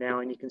abandoned now,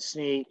 and you can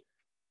see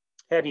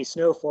heavy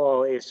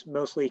snowfall is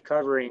mostly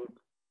covering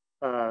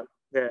the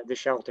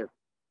shelter.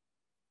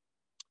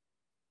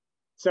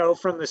 So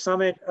from the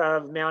summit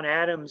of Mount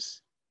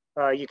Adams,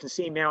 you can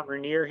see Mount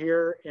Rainier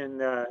here in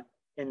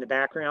the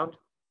background.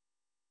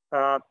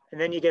 And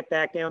then you get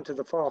back down to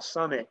the false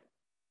summit.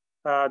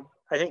 I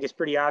think it's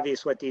pretty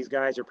obvious what these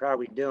guys are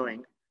probably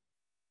doing.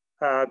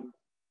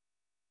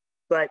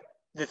 But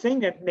the thing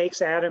that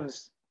makes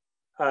Adams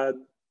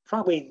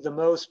probably the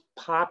most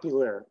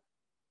popular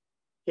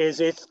is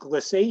its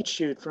glissade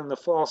chute from the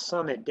false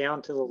summit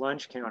down to the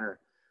lunch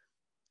counter.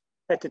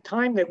 At the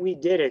time that we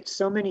did it,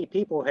 so many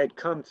people had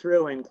come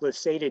through and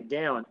glissaded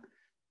down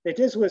that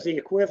this was the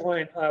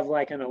equivalent of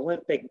like an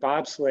Olympic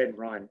bobsled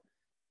run.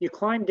 You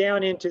climb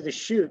down into the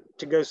chute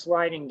to go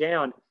sliding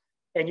down,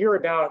 and you're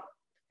about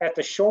at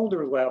the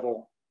shoulder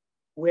level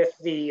with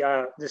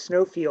the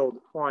snowfield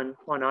on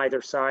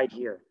either side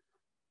here.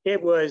 It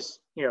was,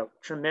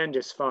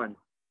 tremendous fun.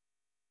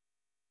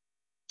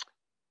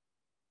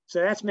 So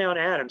that's Mount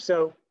Adams.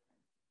 So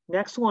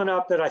next one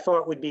up that I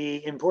thought would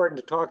be important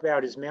to talk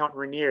about is Mount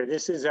Rainier.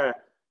 This is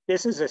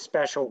a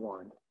special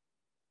one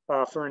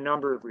for a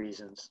number of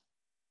reasons.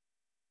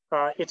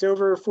 It's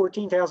over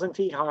 14,000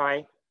 feet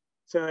high.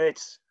 So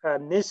it's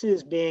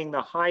misses being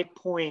the high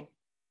point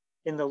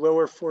in the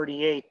lower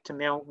 48 to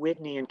Mount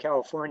Whitney in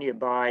California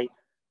by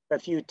a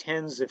few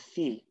tens of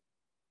feet.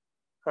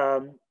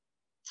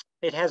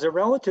 It has a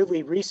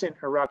relatively recent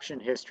eruption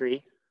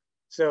history,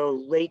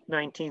 so late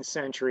 19th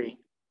century.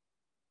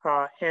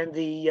 And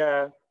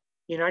the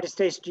United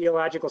States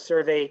Geological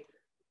Survey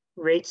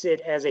rates it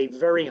as a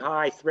very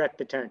high threat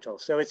potential.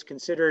 So it's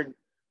considered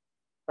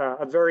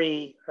a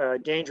very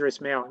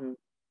dangerous mountain.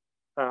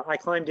 I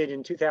climbed it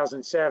in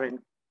 2007.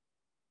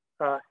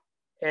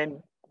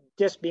 And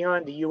just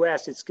beyond the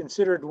US, it's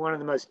considered one of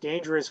the most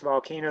dangerous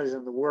volcanoes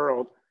in the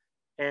world.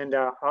 And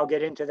I'll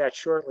get into that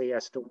shortly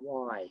as to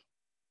why.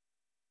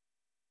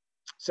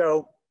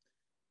 So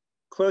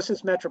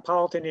closest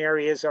metropolitan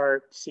areas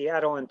are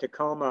Seattle and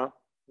Tacoma,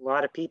 a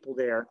lot of people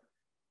there.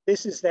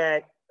 This is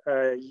that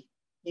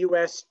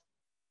US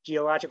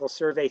Geological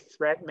Survey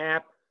threat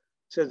map.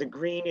 So the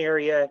green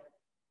area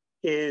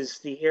is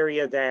the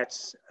area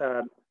that's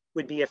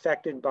would be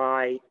affected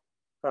by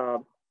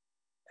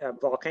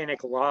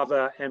volcanic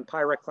lava and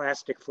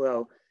pyroclastic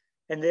flow.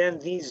 And then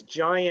these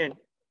giant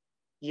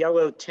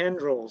yellow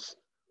tendrils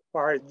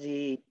are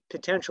the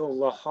potential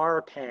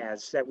lahar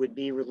paths that would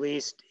be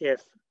released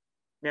if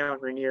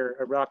Mount Rainier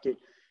erupted.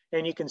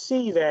 And you can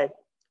see that,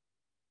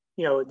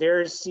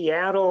 there's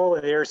Seattle,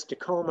 there's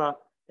Tacoma,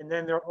 and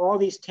then there are all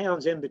these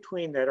towns in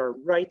between that are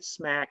right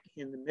smack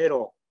in the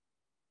middle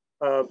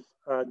of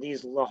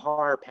these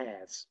lahar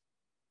paths.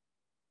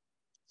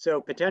 So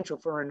potential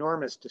for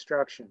enormous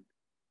destruction.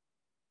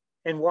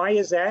 And why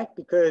is that?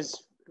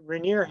 Because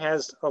Rainier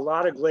has a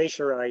lot of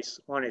glacier ice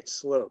on its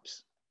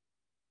slopes.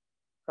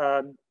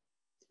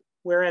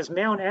 Whereas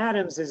Mount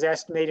Adams is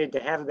estimated to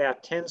have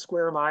about 10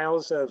 square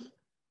miles of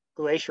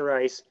glacier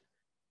ice,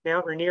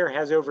 Mount Rainier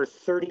has over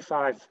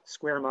 35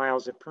 square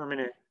miles of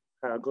permanent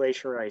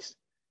glacier ice.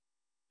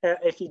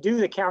 If you do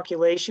the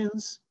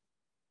calculations,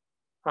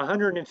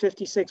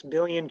 156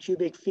 billion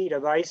cubic feet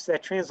of ice,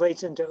 that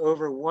translates into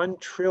over 1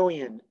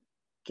 trillion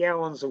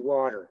gallons of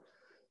water.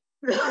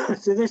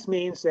 So this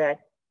means that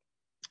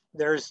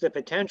there's the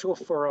potential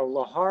for a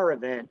lahar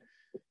event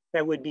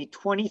that would be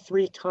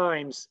 23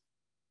 times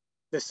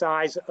the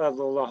size of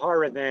the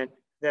lahar event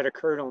that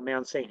occurred on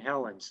Mount St.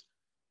 Helens.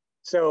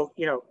 So,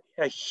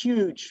 a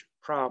huge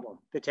problem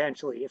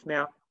potentially if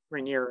Mount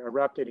Rainier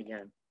erupted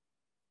again.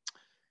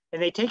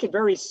 And they take it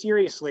very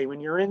seriously.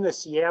 When you're in the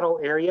Seattle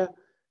area,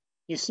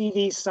 you see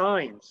these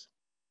signs,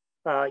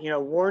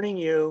 warning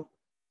you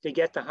to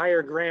get to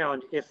higher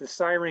ground if the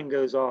siren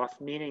goes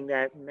off, meaning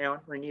that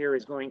Mount Rainier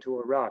is going to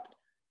erupt.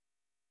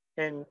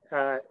 And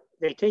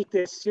they take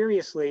this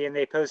seriously and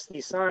they post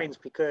these signs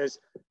because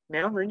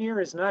Mount Rainier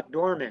is not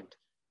dormant.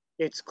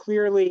 It's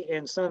clearly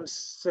in some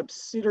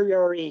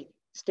subsidiary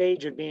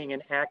stage of being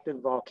an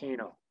active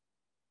volcano.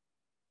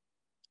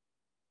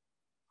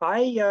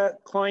 I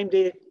climbed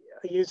it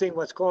using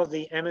what's called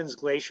the Emmons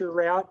Glacier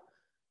route.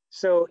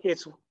 So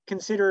it's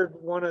considered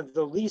one of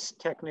the least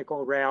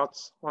technical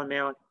routes on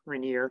Mount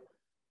Rainier,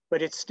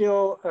 but it's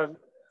still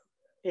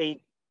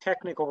a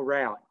technical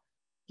route.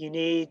 You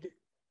need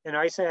an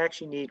ice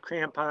axe, you need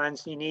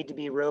crampons, you need to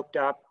be roped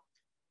up.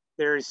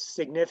 There's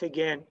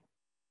significant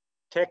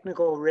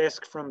technical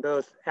risk from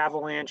both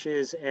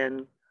avalanches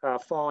and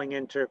falling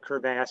into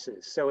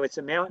crevasses. So it's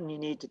a mountain you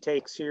need to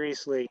take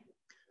seriously.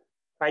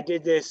 I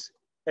did this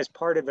as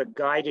part of a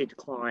guided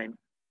climb.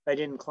 I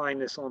didn't climb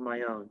this on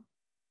my own.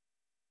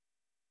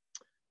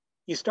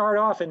 You start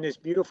off in this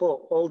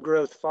beautiful old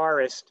growth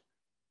forest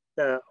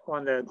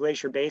on the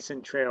Glacier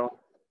Basin Trail.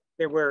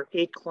 There were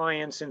 8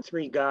 clients and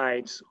 3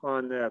 guides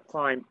on the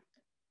climb.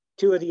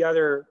 2 of the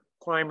other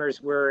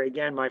climbers were,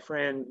 again, my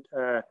friend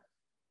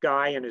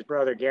Guy and his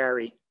brother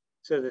Gary.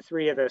 So the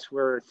 3 of us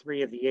were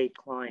 3 of the 8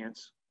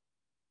 clients.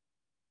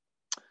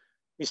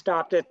 We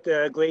stopped at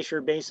the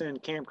Glacier Basin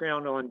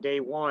Campground on day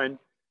 1.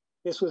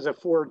 This was a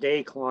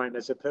 4-day climb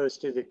as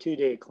opposed to the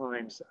 2-day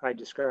climbs I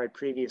described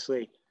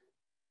previously.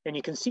 And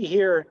you can see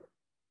here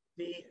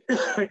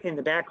in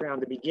the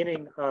background, the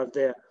beginning of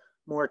the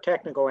more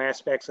technical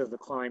aspects of the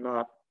climb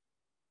up.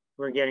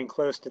 We're getting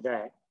close to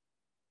that.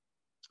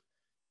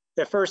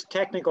 The first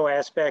technical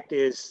aspect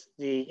is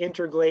the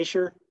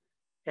interglacier.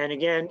 And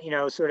again, you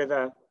know, sort of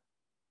an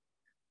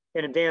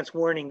advance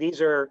warning,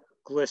 these are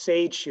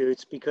glissade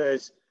chutes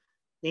because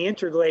the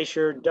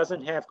interglacier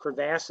doesn't have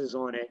crevasses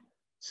on it,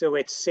 so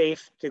it's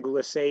safe to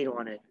glissade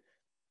on it.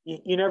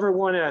 You never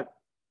want to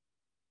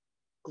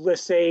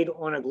glissade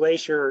on a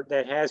glacier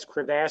that has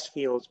crevasse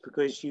fields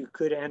because you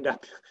could end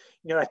up,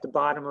 you know, at the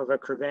bottom of a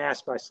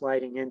crevasse by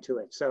sliding into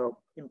it. So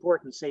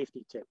important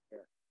safety tip there.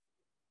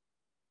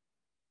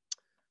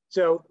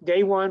 So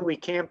day 1, we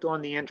camped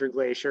on the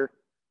interglacier.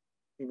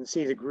 You can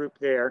see the group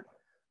there.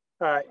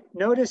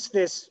 Notice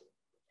this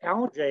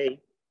algae,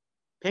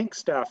 pink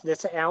stuff,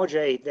 this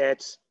algae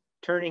that's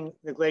turning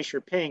the glacier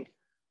pink.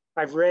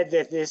 I've read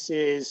that this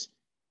is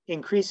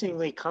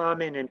increasingly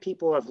common and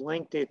people have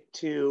linked it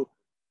to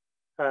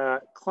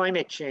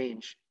climate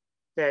change,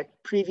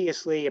 that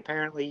previously,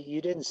 apparently,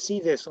 you didn't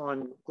see this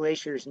on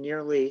glaciers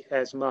nearly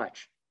as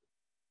much.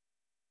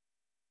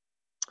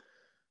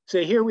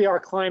 So here we are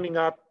climbing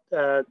up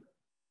the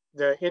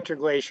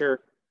interglacier.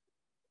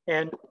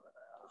 And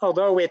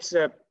although it's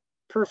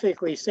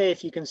perfectly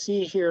safe, you can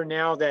see here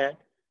now that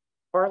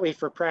partly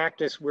for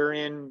practice,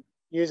 we're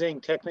using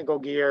technical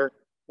gear,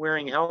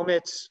 wearing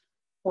helmets,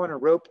 on a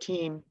rope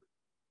team,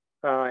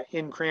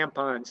 in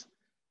crampons.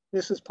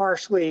 This is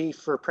partially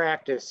for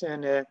practice,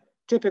 and a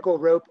typical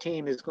rope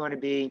team is going to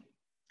be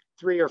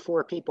 3 or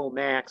 4 people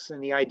max.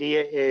 And the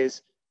idea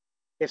is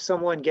if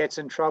someone gets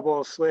in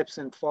trouble, slips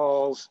and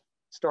falls,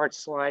 starts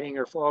sliding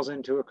or falls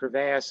into a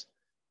crevasse,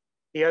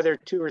 the other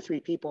 2 or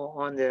 3 people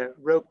on the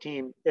rope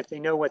team, if they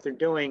know what they're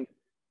doing,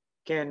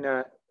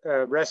 can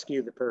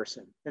rescue the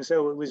person. And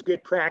so it was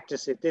good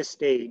practice at this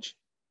stage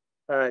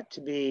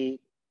to be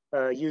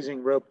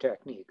using rope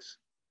techniques.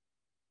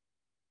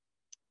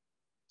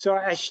 So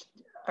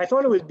I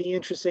thought it would be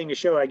interesting to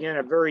show, again,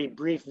 a very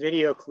brief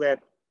video clip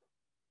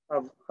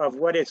of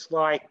what it's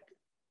like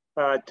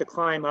to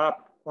climb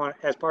up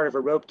as part of a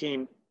rope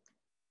team.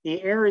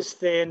 The air is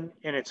thin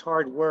and it's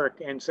hard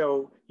work, and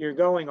so you're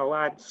going a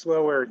lot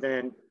slower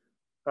than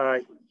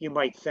you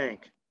might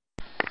think.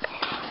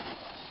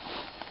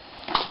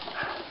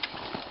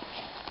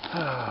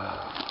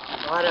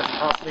 A lot of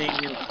huffing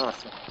and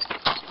puffing,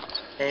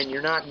 and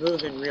you're not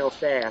moving real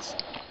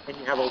fast, and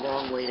you have a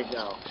long way to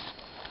go.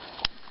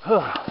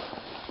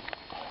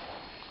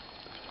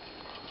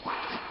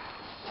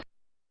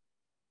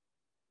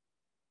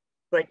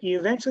 But you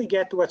eventually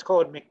get to what's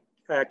called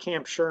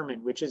Camp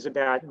Sherman, which is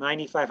about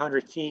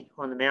 9,500 feet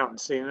on the mountain.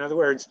 So in other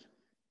words,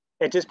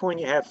 at this point,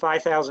 you have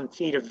 5,000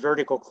 feet of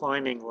vertical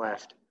climbing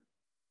left.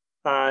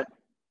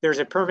 There's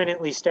a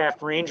permanently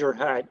staffed ranger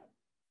hut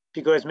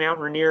because Mount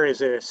Rainier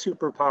is a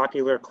super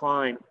popular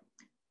climb.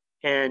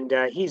 And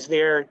he's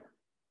there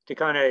to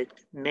kind of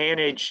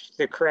manage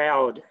the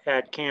crowd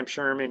at Camp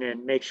Sherman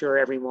and make sure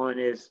everyone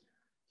is,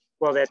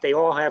 well, that they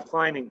all have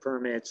climbing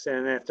permits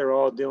and that they're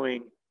all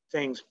doing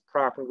things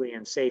properly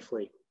and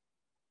safely.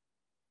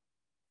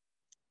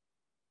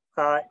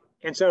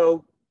 And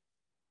so,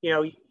 you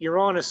know, you're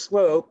on a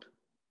slope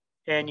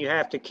and you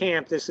have to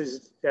camp. This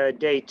is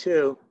day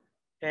 2.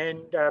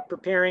 And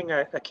preparing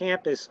a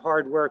camp is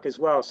hard work as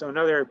well. So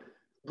another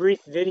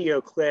brief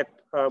video clip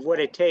of what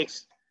it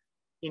takes.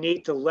 You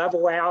need to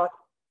level out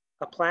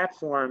a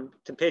platform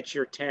to pitch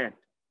your tent.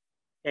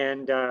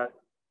 And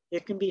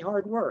it can be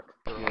hard work.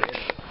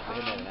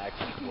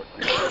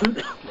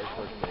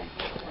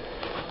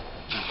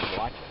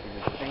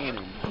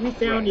 We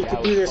found you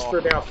could do this for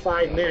about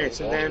 5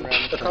 minutes, and then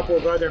a couple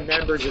of other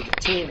members of the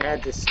team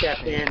had to step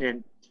in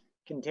and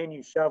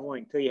continue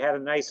shoveling till you had a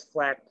nice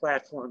flat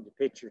platform to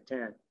pitch your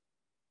tent.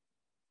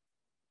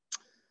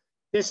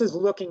 This is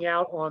looking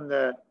out on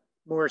the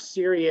more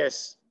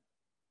serious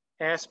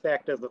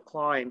aspect of the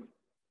climb.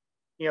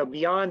 You know,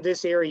 beyond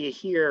this area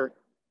here,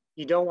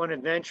 you don't want to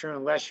venture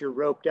unless you're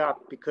roped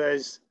up,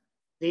 because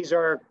these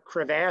are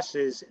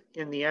crevasses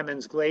in the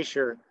Emmons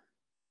Glacier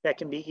that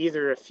can be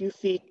either a few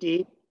feet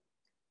deep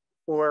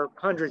or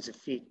hundreds of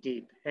feet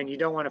deep, and you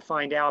don't want to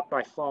find out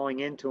by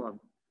falling into them.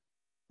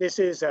 This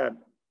is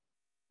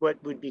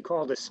what would be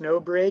called a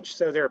snow bridge.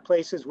 So there are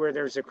places where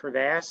there's a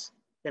crevasse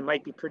that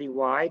might be pretty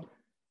wide,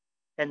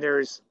 and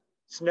there's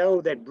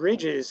snow that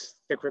bridges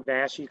the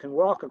crevasse you can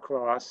walk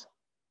across.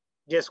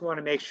 You just want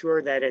to make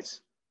sure that it's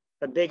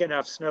a big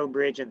enough snow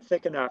bridge and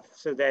thick enough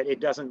so that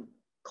it doesn't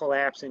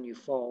collapse and you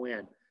fall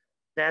in.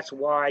 That's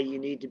why you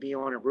need to be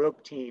on a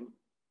rope team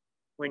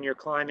when you're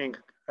climbing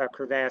a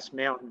crevasse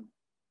mountain,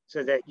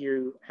 so that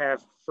you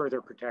have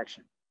further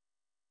protection.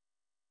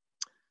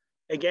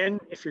 Again,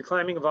 if you're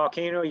climbing a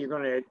volcano, you're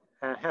going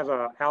to have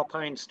an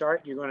alpine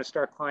start. You're going to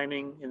start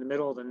climbing in the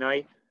middle of the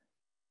night.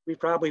 We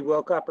probably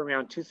woke up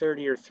around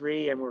 2:30 or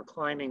 3, and we're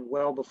climbing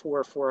well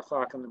before 4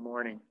 o'clock in the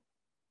morning.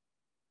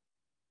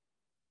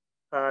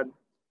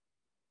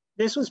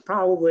 This was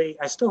probably,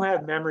 I still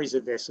have memories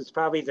of this. It's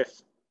probably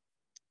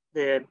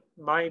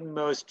my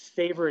most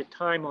favorite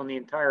time on the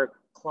entire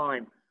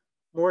climb,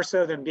 more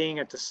so than being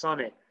at the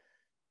summit.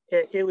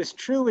 It was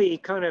truly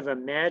kind of a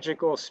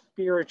magical,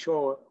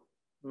 spiritual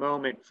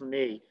moment for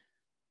me.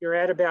 You're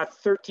at about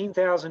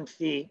 13,000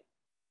 feet.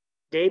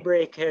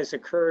 Daybreak has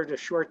occurred a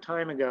short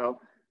time ago.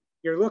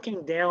 You're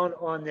looking down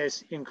on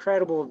this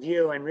incredible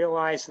view and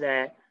realize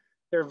that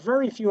there are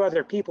very few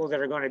other people that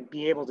are going to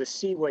be able to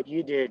see what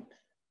you did,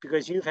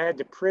 because you've had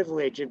the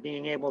privilege of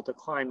being able to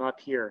climb up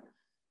here.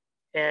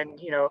 And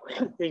you know,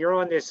 you're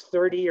on this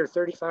 30 or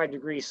 35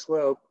 degree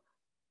slope.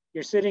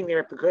 You're sitting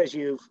there because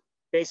you've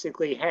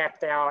basically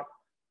hacked out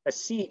a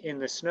seat in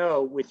the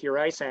snow with your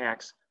ice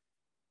axe,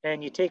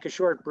 and you take a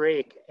short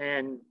break,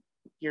 and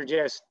you're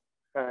just,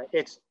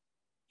 it's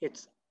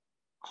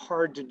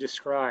hard to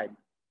describe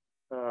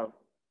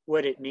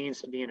what it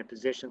means to be in a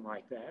position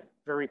like that.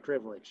 Very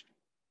privileged.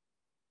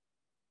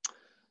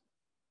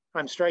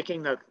 I'm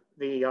striking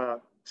the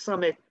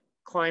summit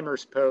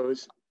climber's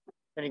pose.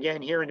 And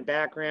again, here in the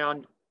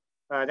background,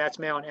 that's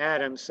Mount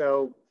Adams.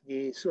 So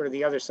the sort of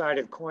the other side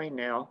of the coin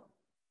now.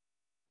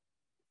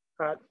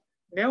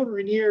 Mount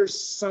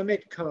Rainier's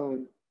summit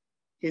cone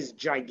is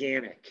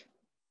gigantic.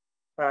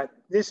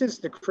 This is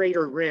the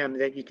crater rim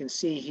that you can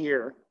see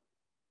here.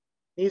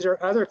 These are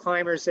other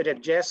climbers that have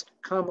just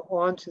come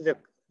onto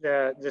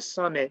the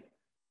summit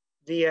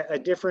via a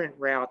different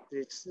route.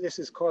 This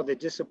is called the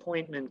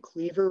Disappointment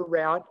Cleaver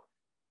route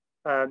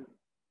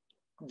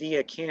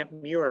via Camp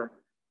Muir.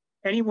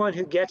 Anyone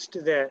who gets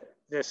to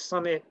the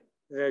summit,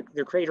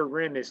 the crater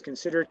rim, is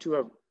considered to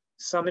have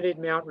summited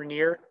Mount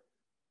Rainier.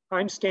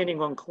 I'm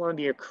standing on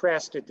Columbia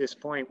Crest at this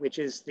point, which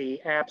is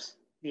the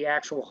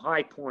actual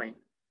high point.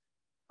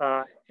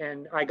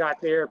 And I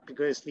got there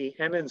because the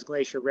Emmons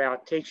Glacier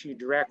route takes you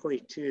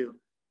directly to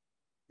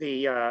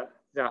the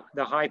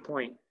high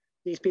point.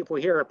 These people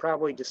here are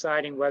probably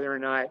deciding whether or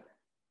not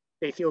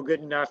they feel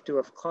good enough to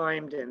have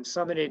climbed and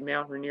summited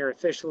Mount Rainier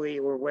officially,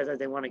 or whether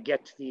they want to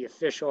get to the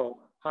official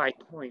high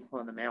point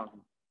on the mountain.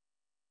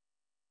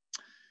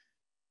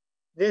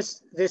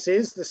 This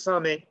is the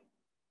summit.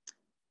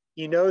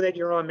 You know that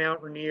you're on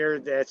Mount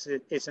Rainier.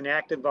 It's an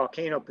active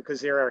volcano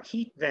because there are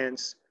heat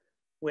vents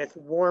with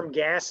warm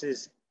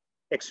gases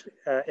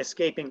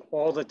escaping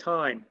all the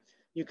time.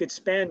 You could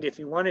spend, if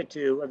you wanted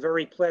to, a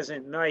very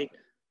pleasant night,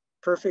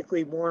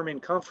 perfectly warm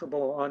and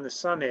comfortable on the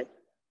summit,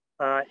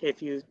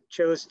 if you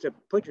chose to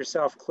put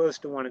yourself close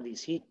to one of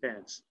these heat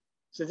vents.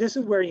 So this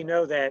is where you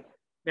know that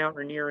Mount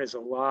Rainier is a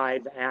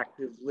live,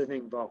 active,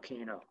 living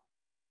volcano.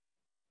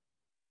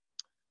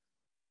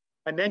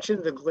 I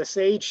mentioned the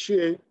glissade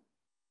chute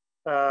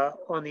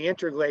on the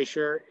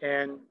interglacier,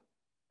 and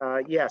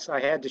yes, I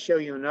had to show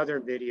you another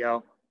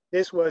video.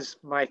 This was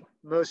my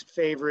most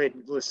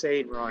favorite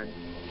glissade run.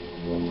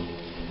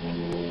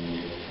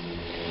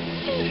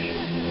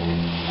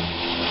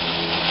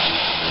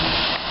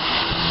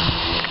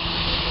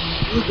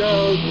 You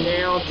go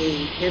down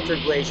the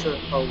interglacier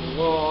a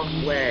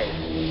long way.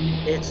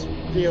 It's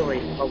really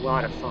a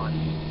lot of fun.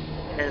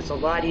 And it's a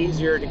lot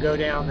easier to go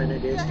down than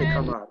it is to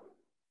come up.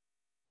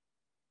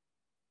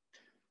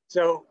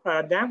 So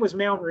that was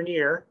Mount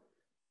Rainier.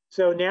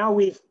 So now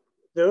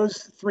those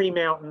three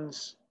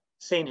mountains,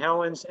 St.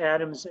 Helens,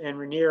 Adams, and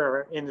Rainier,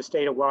 are in the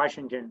state of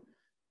Washington.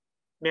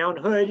 Mount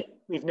Hood,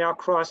 we've now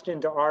crossed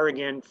into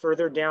Oregon,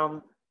 further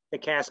down the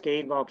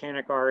Cascade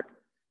Volcanic Arc.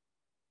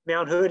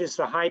 Mount Hood is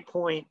the high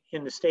point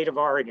in the state of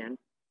Oregon.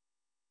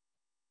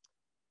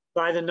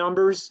 By the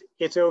numbers,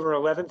 it's over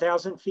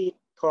 11,000 feet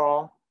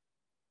tall,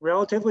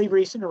 relatively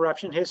recent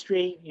eruption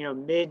history,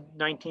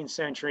 mid-19th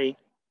century.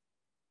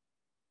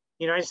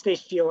 United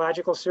States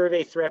Geological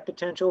Survey threat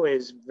potential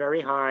is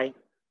very high.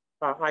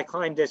 I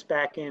climbed this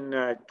back in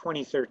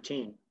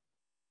 2013.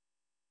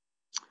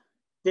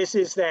 This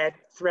is that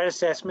threat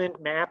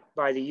assessment map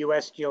by the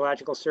US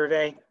Geological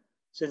Survey.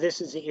 So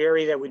this is the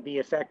area that would be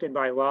affected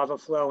by lava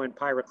flow and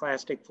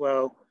pyroclastic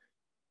flow.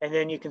 And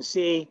then you can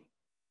see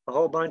a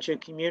whole bunch of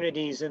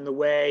communities in the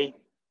way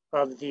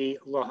of the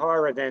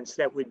lahar events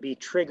that would be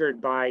triggered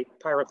by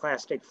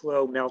pyroclastic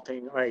flow,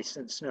 melting ice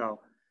and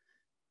snow.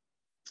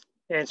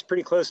 And it's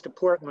pretty close to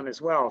Portland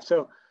as well.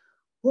 So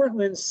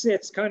Portland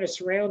sits kind of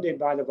surrounded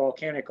by the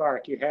volcanic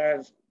arc. You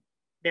have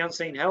Mount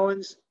St.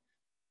 Helens,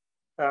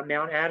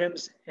 Mount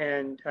Adams,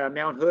 and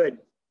Mount Hood,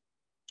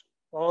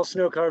 all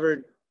snow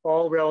covered,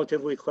 all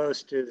relatively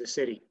close to the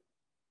city.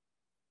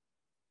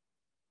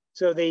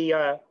 So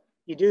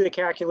you do the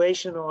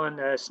calculation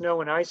on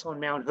snow and ice on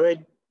Mount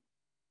Hood.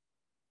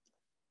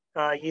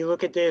 You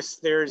look at this,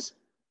 there's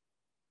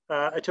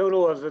a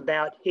total of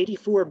about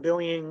 84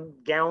 billion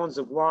gallons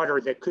of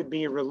water that could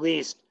be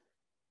released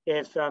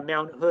if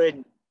Mount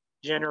Hood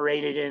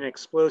generated an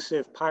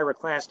explosive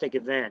pyroclastic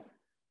event.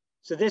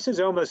 So this is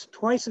almost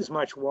twice as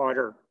much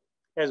water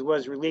as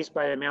was released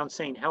by the Mount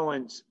St.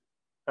 Helens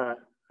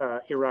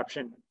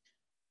eruption.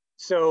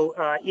 So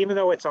even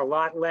though it's a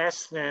lot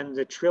less than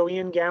the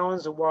trillion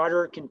gallons of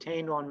water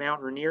contained on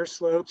Mount Rainier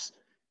slopes,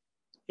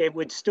 it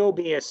would still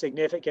be a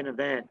significant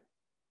event.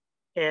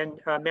 And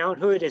Mount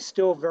Hood is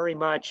still very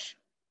much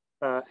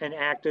an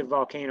active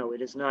volcano.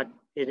 It is not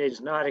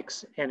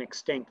an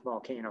extinct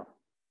volcano.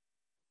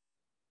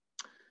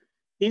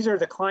 These are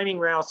the climbing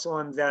routes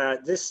on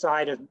this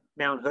side of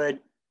Mount Hood.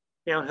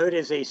 Mount Hood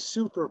is a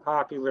super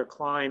popular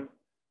climb.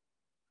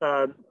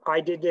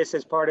 I did this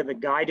as part of a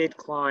guided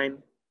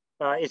climb.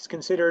 It's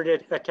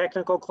considered a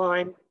technical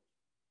climb.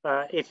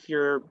 If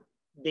you're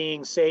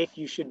being safe,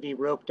 you should be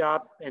roped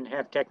up and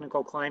have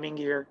technical climbing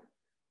gear.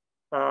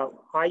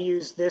 I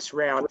use this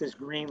route, this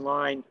green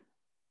line,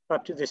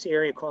 up to this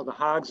area called the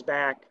Hog's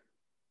Back,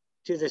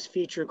 to this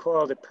feature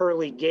called the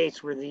Pearly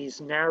Gates, where these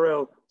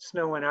narrow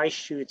snow and ice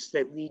chutes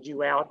that lead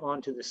you out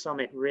onto the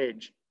summit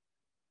ridge.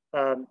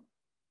 You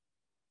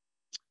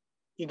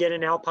get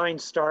an alpine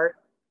start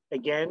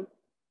again.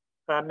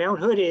 Mount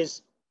Hood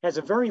has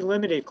a very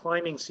limited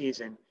climbing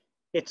season.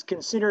 It's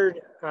considered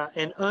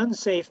an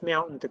unsafe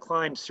mountain to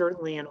climb,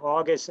 certainly in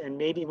August and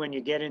maybe when you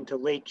get into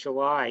late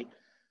July,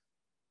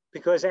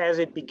 because as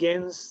it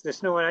begins, the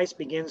snow and ice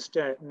begins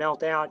to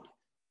melt out,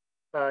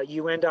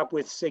 you end up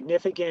with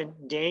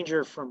significant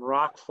danger from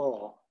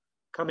rockfall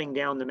coming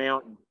down the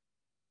mountain.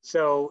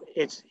 So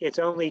it's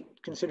only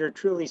considered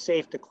truly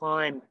safe to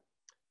climb,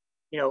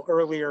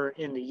 earlier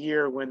in the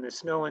year when the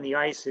snow and the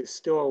ice is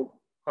still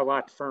a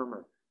lot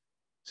firmer.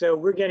 So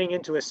we're getting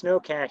into a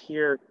snowcat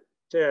here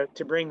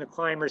to bring the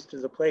climbers to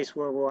the place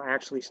where we'll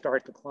actually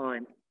start the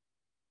climb.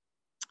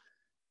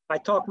 I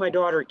talked my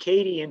daughter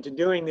Katie into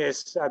doing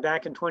this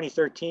back in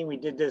 2013. We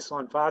did this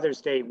on Father's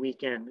Day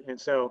weekend,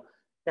 and so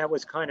that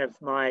was kind of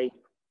the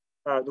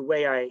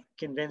way I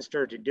convinced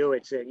her to do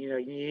it. Said,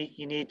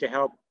 you need to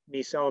help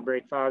me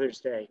celebrate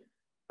Father's Day.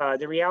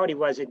 The reality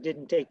was it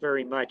didn't take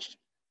very much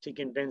to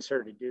convince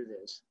her to do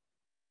this.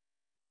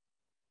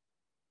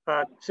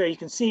 So you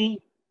can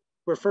see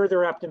we're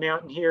further up the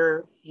mountain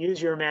here.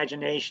 Use your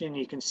imagination.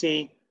 You can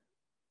see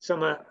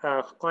some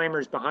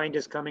climbers behind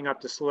us coming up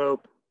the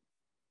slope.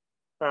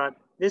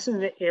 This is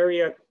an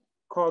area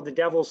called the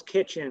Devil's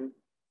Kitchen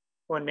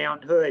on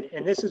Mount Hood.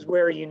 And this is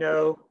where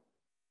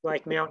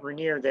like Mount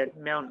Rainier, that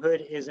Mount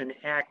Hood is an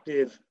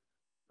active,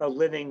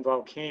 living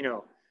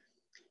volcano.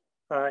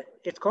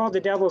 It's called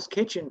the Devil's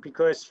Kitchen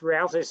because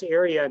throughout this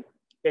area,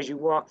 as you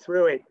walk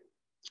through it,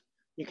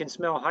 you can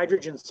smell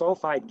hydrogen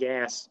sulfide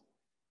gas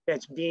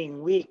that's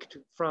being leaked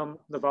from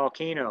the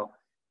volcano.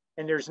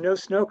 And there's no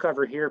snow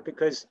cover here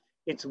because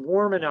it's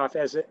warm enough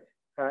as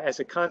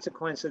a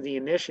consequence of the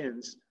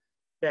emissions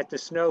that the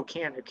snow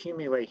can't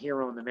accumulate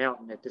here on the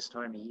mountain at this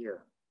time of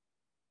year.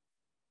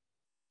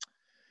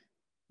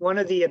 One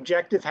of the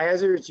objective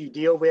hazards you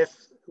deal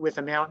with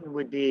a mountain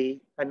would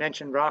be, I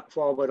mentioned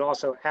rockfall, but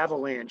also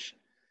avalanche.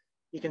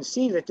 You can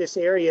see that this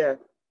area,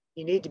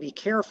 you need to be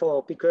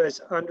careful because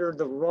under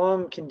the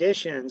wrong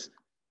conditions,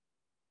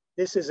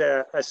 this is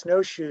a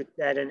snow chute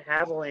that an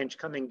avalanche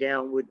coming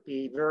down would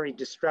be very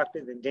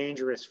destructive and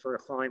dangerous for a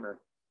climber.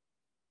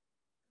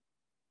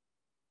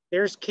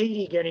 There's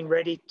Katie getting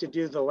ready to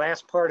do the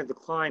last part of the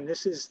climb.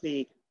 This is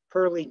the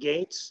Pearly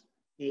Gates,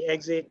 the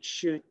exit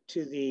chute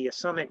to the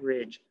summit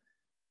ridge.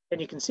 And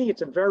you can see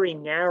it's a very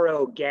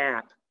narrow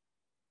gap.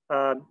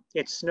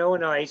 It's snow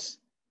and ice.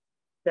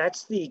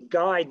 That's the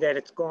guide that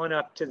it's gone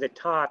up to the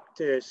top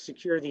to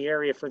secure the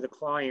area for the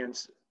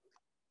clients.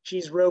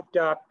 She's roped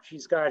up.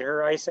 She's got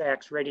her ice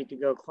axe ready to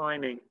go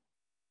climbing.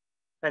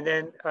 And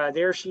then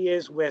there she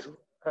is with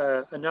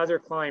another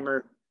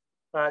climber.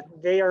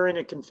 They are in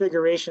a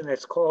configuration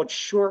that's called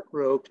short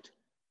roped.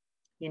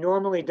 You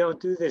normally don't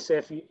do this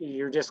if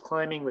you're just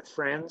climbing with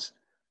friends,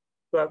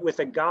 but with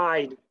a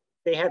guide,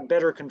 they have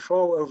better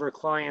control over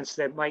clients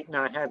that might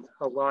not have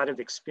a lot of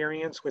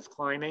experience with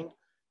climbing.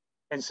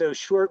 And so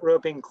short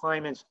roping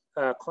climbers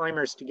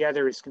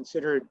together is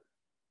considered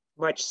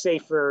much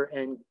safer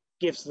and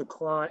gives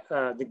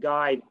the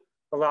guide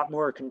a lot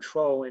more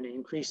control and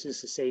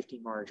increases the safety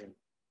margin.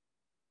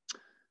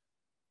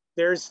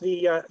 There's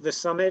the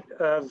summit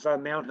of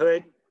Mount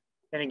Hood.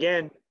 And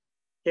again,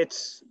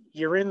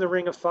 you're in the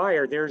ring of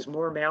fire. There's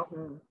more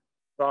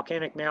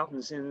volcanic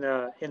mountains in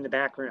the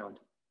background.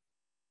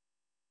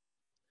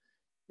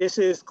 This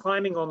is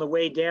climbing on the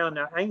way down.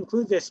 Now, I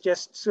include this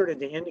just sort of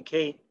to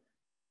indicate,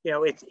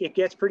 it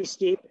gets pretty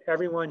steep.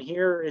 Everyone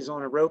here is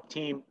on a rope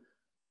team.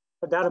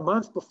 About a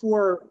month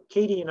before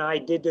Katie and I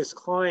did this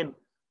climb,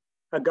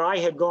 a guy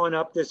had gone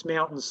up this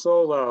mountain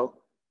solo.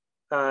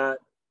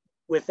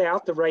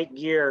 without the right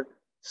gear,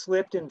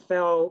 slipped and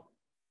fell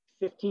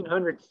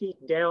 1,500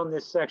 feet down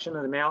this section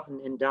of the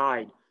mountain and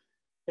died.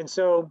 And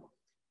so,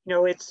 you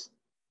know, it's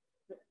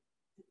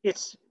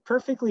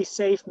perfectly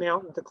safe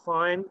mountain to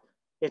climb.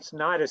 It's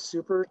not a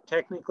super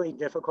technically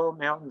difficult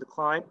mountain to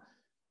climb,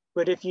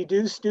 but if you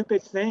do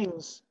stupid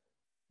things,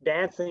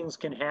 bad things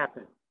can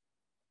happen.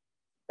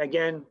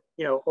 Again,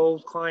 you know,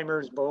 old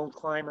climbers, bold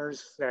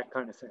climbers, that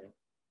kind of thing.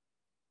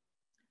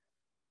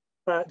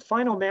 The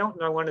final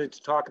mountain I wanted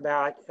to talk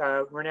about,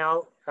 we're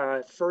now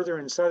further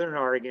in Southern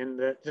Oregon,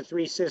 the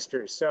Three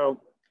Sisters.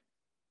 So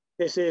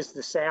this is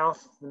the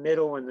South, the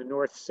Middle, and the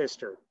North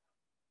Sister.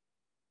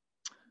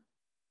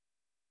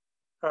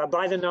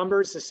 By the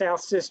numbers, the South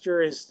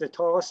Sister is the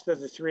tallest of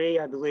the three,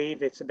 I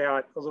believe. It's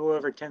about a little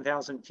over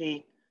 10,000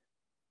 feet.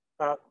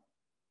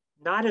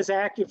 Not as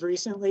active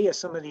recently as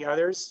some of the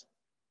others.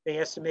 They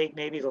estimate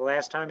maybe the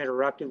last time it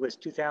erupted was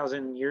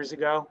 2,000 years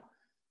ago.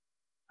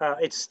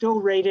 It's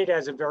still rated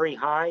as a very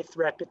high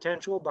threat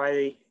potential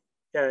by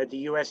the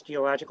US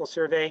Geological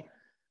Survey.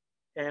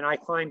 And I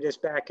climbed this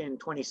back in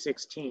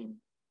 2016.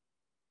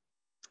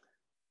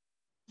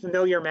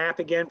 Familiar map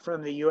again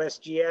from the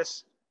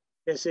USGS.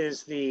 This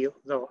is the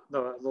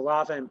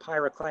lava and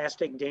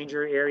pyroclastic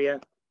danger area.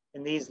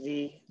 And these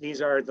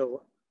are the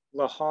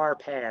lahar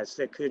paths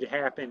that could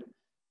happen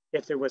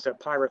if there was a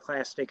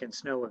pyroclastic and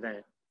snow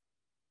event.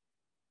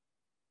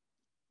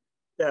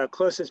 The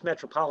closest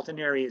metropolitan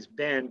area is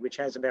Bend, which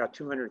has about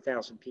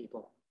 200,000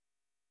 people.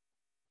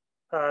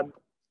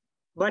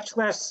 Much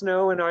less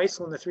snow and ice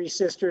on the Three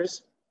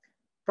Sisters,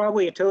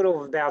 probably a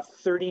total of about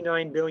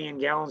 39 billion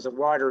gallons of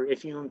water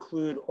if you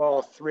include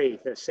all three,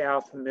 the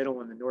South, the Middle,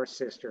 and the North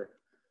Sister.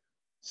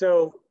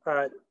 So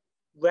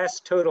less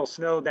total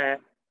snow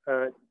that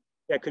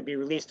could be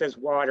released as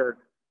water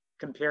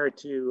compared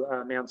to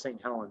Mount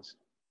St. Helens.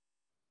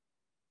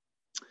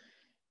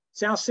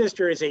 South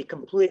Sister is a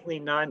completely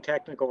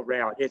non-technical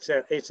route. It's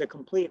a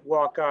complete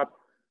walk up.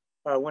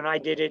 When I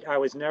did it, I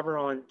was never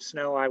on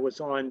snow. I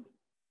was on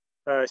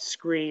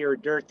scree or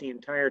dirt the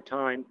entire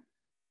time.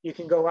 You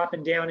can go up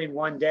and down in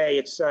one day.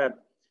 It's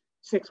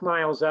 6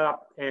 miles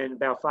up and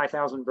about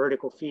 5,000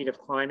 vertical feet of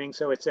climbing.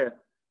 So it's a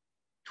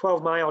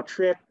 12-mile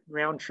trip,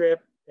 round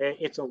trip.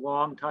 It's a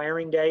long,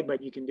 tiring day,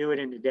 but you can do it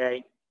in a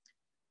day.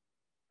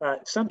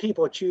 Some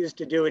people choose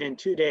to do it in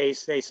 2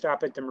 days. They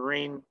stop at the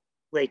Moraine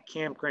Lake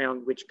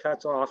Campground, which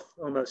cuts off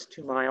almost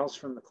 2 miles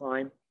from the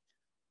climb.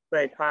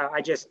 But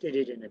I just did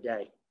it in a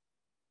day.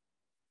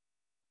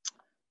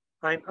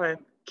 I'm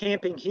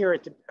camping here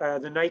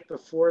at the night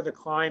before the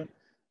climb.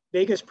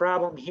 Biggest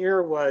problem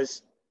here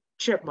was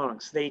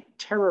chipmunks. They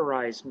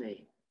terrorized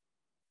me.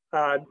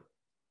 I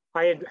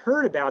had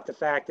heard about the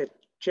fact that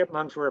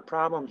chipmunks were a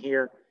problem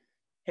here,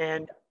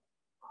 and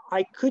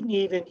I couldn't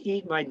even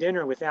eat my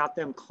dinner without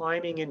them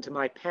climbing into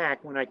my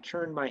pack when I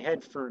turned my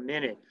head for a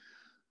minute.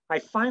 I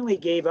finally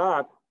gave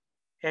up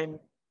and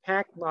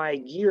packed my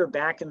gear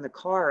back in the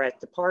car at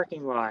the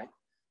parking lot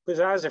because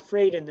I was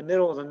afraid in the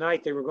middle of the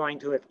night they were going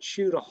to have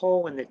chewed a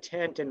hole in the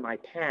tent in my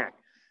pack.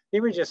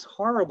 They were just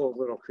horrible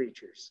little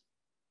creatures.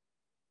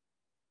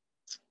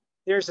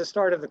 There's the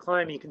start of the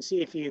climb. You can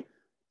see if you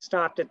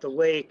stopped at the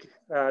lake,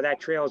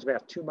 that trail is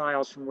about 2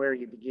 miles from where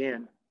you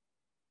begin.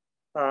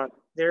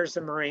 There's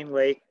the Moraine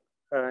Lake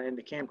and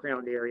the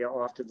campground area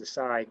off to the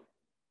side.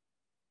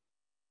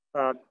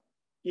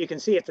 You can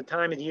see at the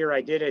time of the year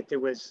I did it, there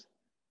was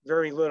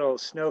very little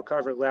snow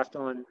cover left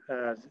on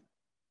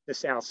the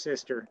South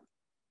Sister.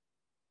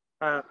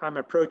 I'm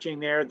approaching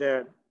there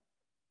the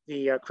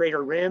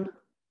crater rim,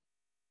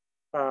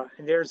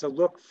 and there's a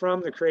look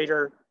from the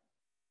crater.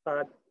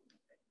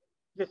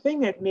 The thing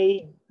that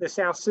made the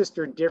South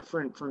Sister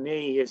different for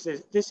me is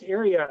this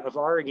area of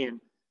Oregon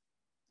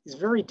is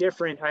very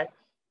different.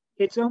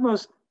 It's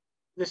almost,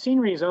 the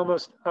scenery is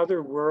almost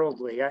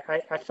otherworldly.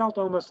 I felt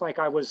almost like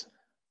I was,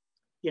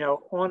 you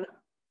know, on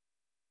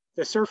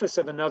the surface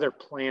of another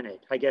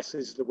planet, I guess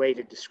is the way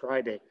to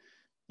describe it.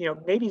 You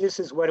know, maybe this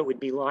is what it would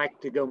be like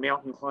to go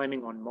mountain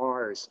climbing on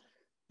Mars.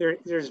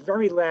 There's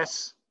very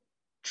less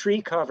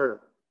tree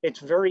cover. It's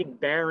very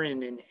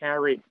barren and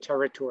arid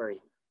territory,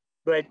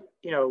 but,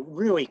 you know,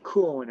 really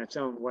cool in its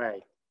own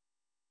way.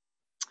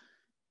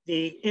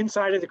 The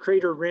inside of the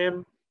crater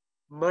rim,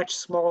 much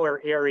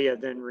smaller area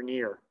than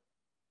Rainier.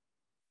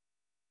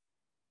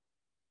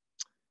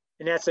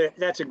 And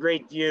that's a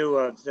great view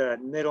of the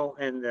Middle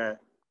and the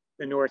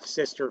North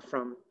Sister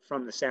from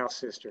the South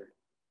Sister.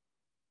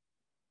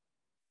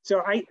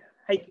 So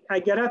I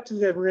got up to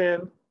the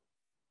rim.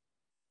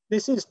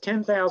 This is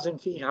 10,000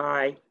 feet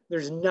high.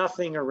 There's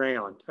nothing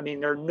around. I mean,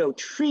 there are no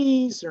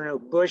trees, there are no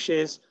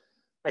bushes.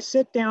 I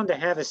sit down to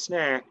have a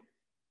snack,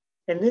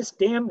 and this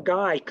damn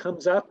guy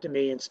comes up to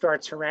me and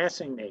starts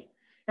harassing me.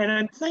 And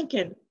I'm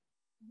thinking,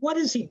 what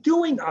is he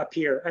doing up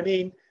here? I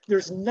mean,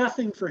 there's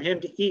nothing for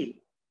him to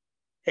eat,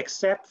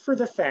 except for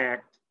the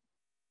fact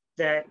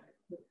that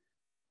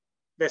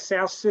the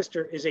South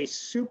Sister is a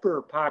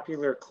super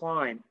popular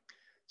climb.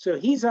 So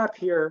he's up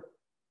here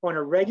on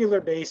a regular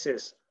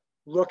basis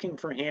looking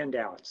for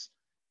handouts.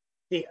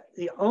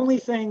 The only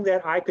thing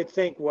that I could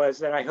think was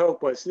that I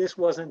hope was this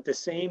wasn't the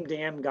same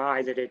damn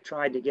guy that had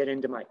tried to get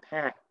into my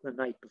pack the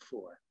night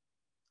before.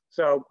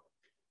 So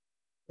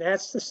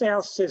that's the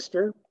South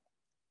Sister.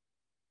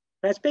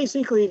 That's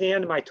basically the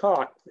end of my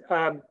talk.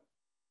 The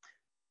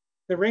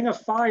Ring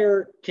of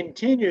Fire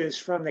continues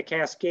from the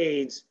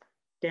Cascades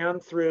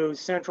down through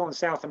Central and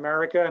South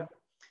America.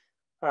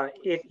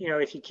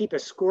 If you keep a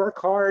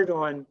scorecard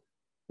on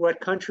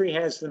what country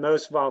has the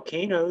most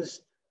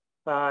volcanoes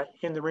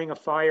in the Ring of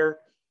Fire,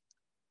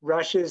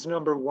 Russia's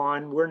number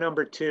 1, we're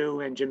number 2,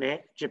 and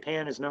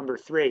Japan is number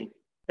 3.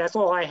 That's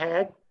all I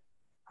had.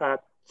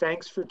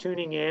 Thanks for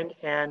tuning in.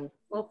 And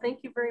well,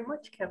 thank you very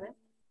much, Kevin.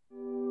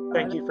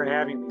 thank you for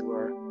having me,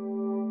 Laura.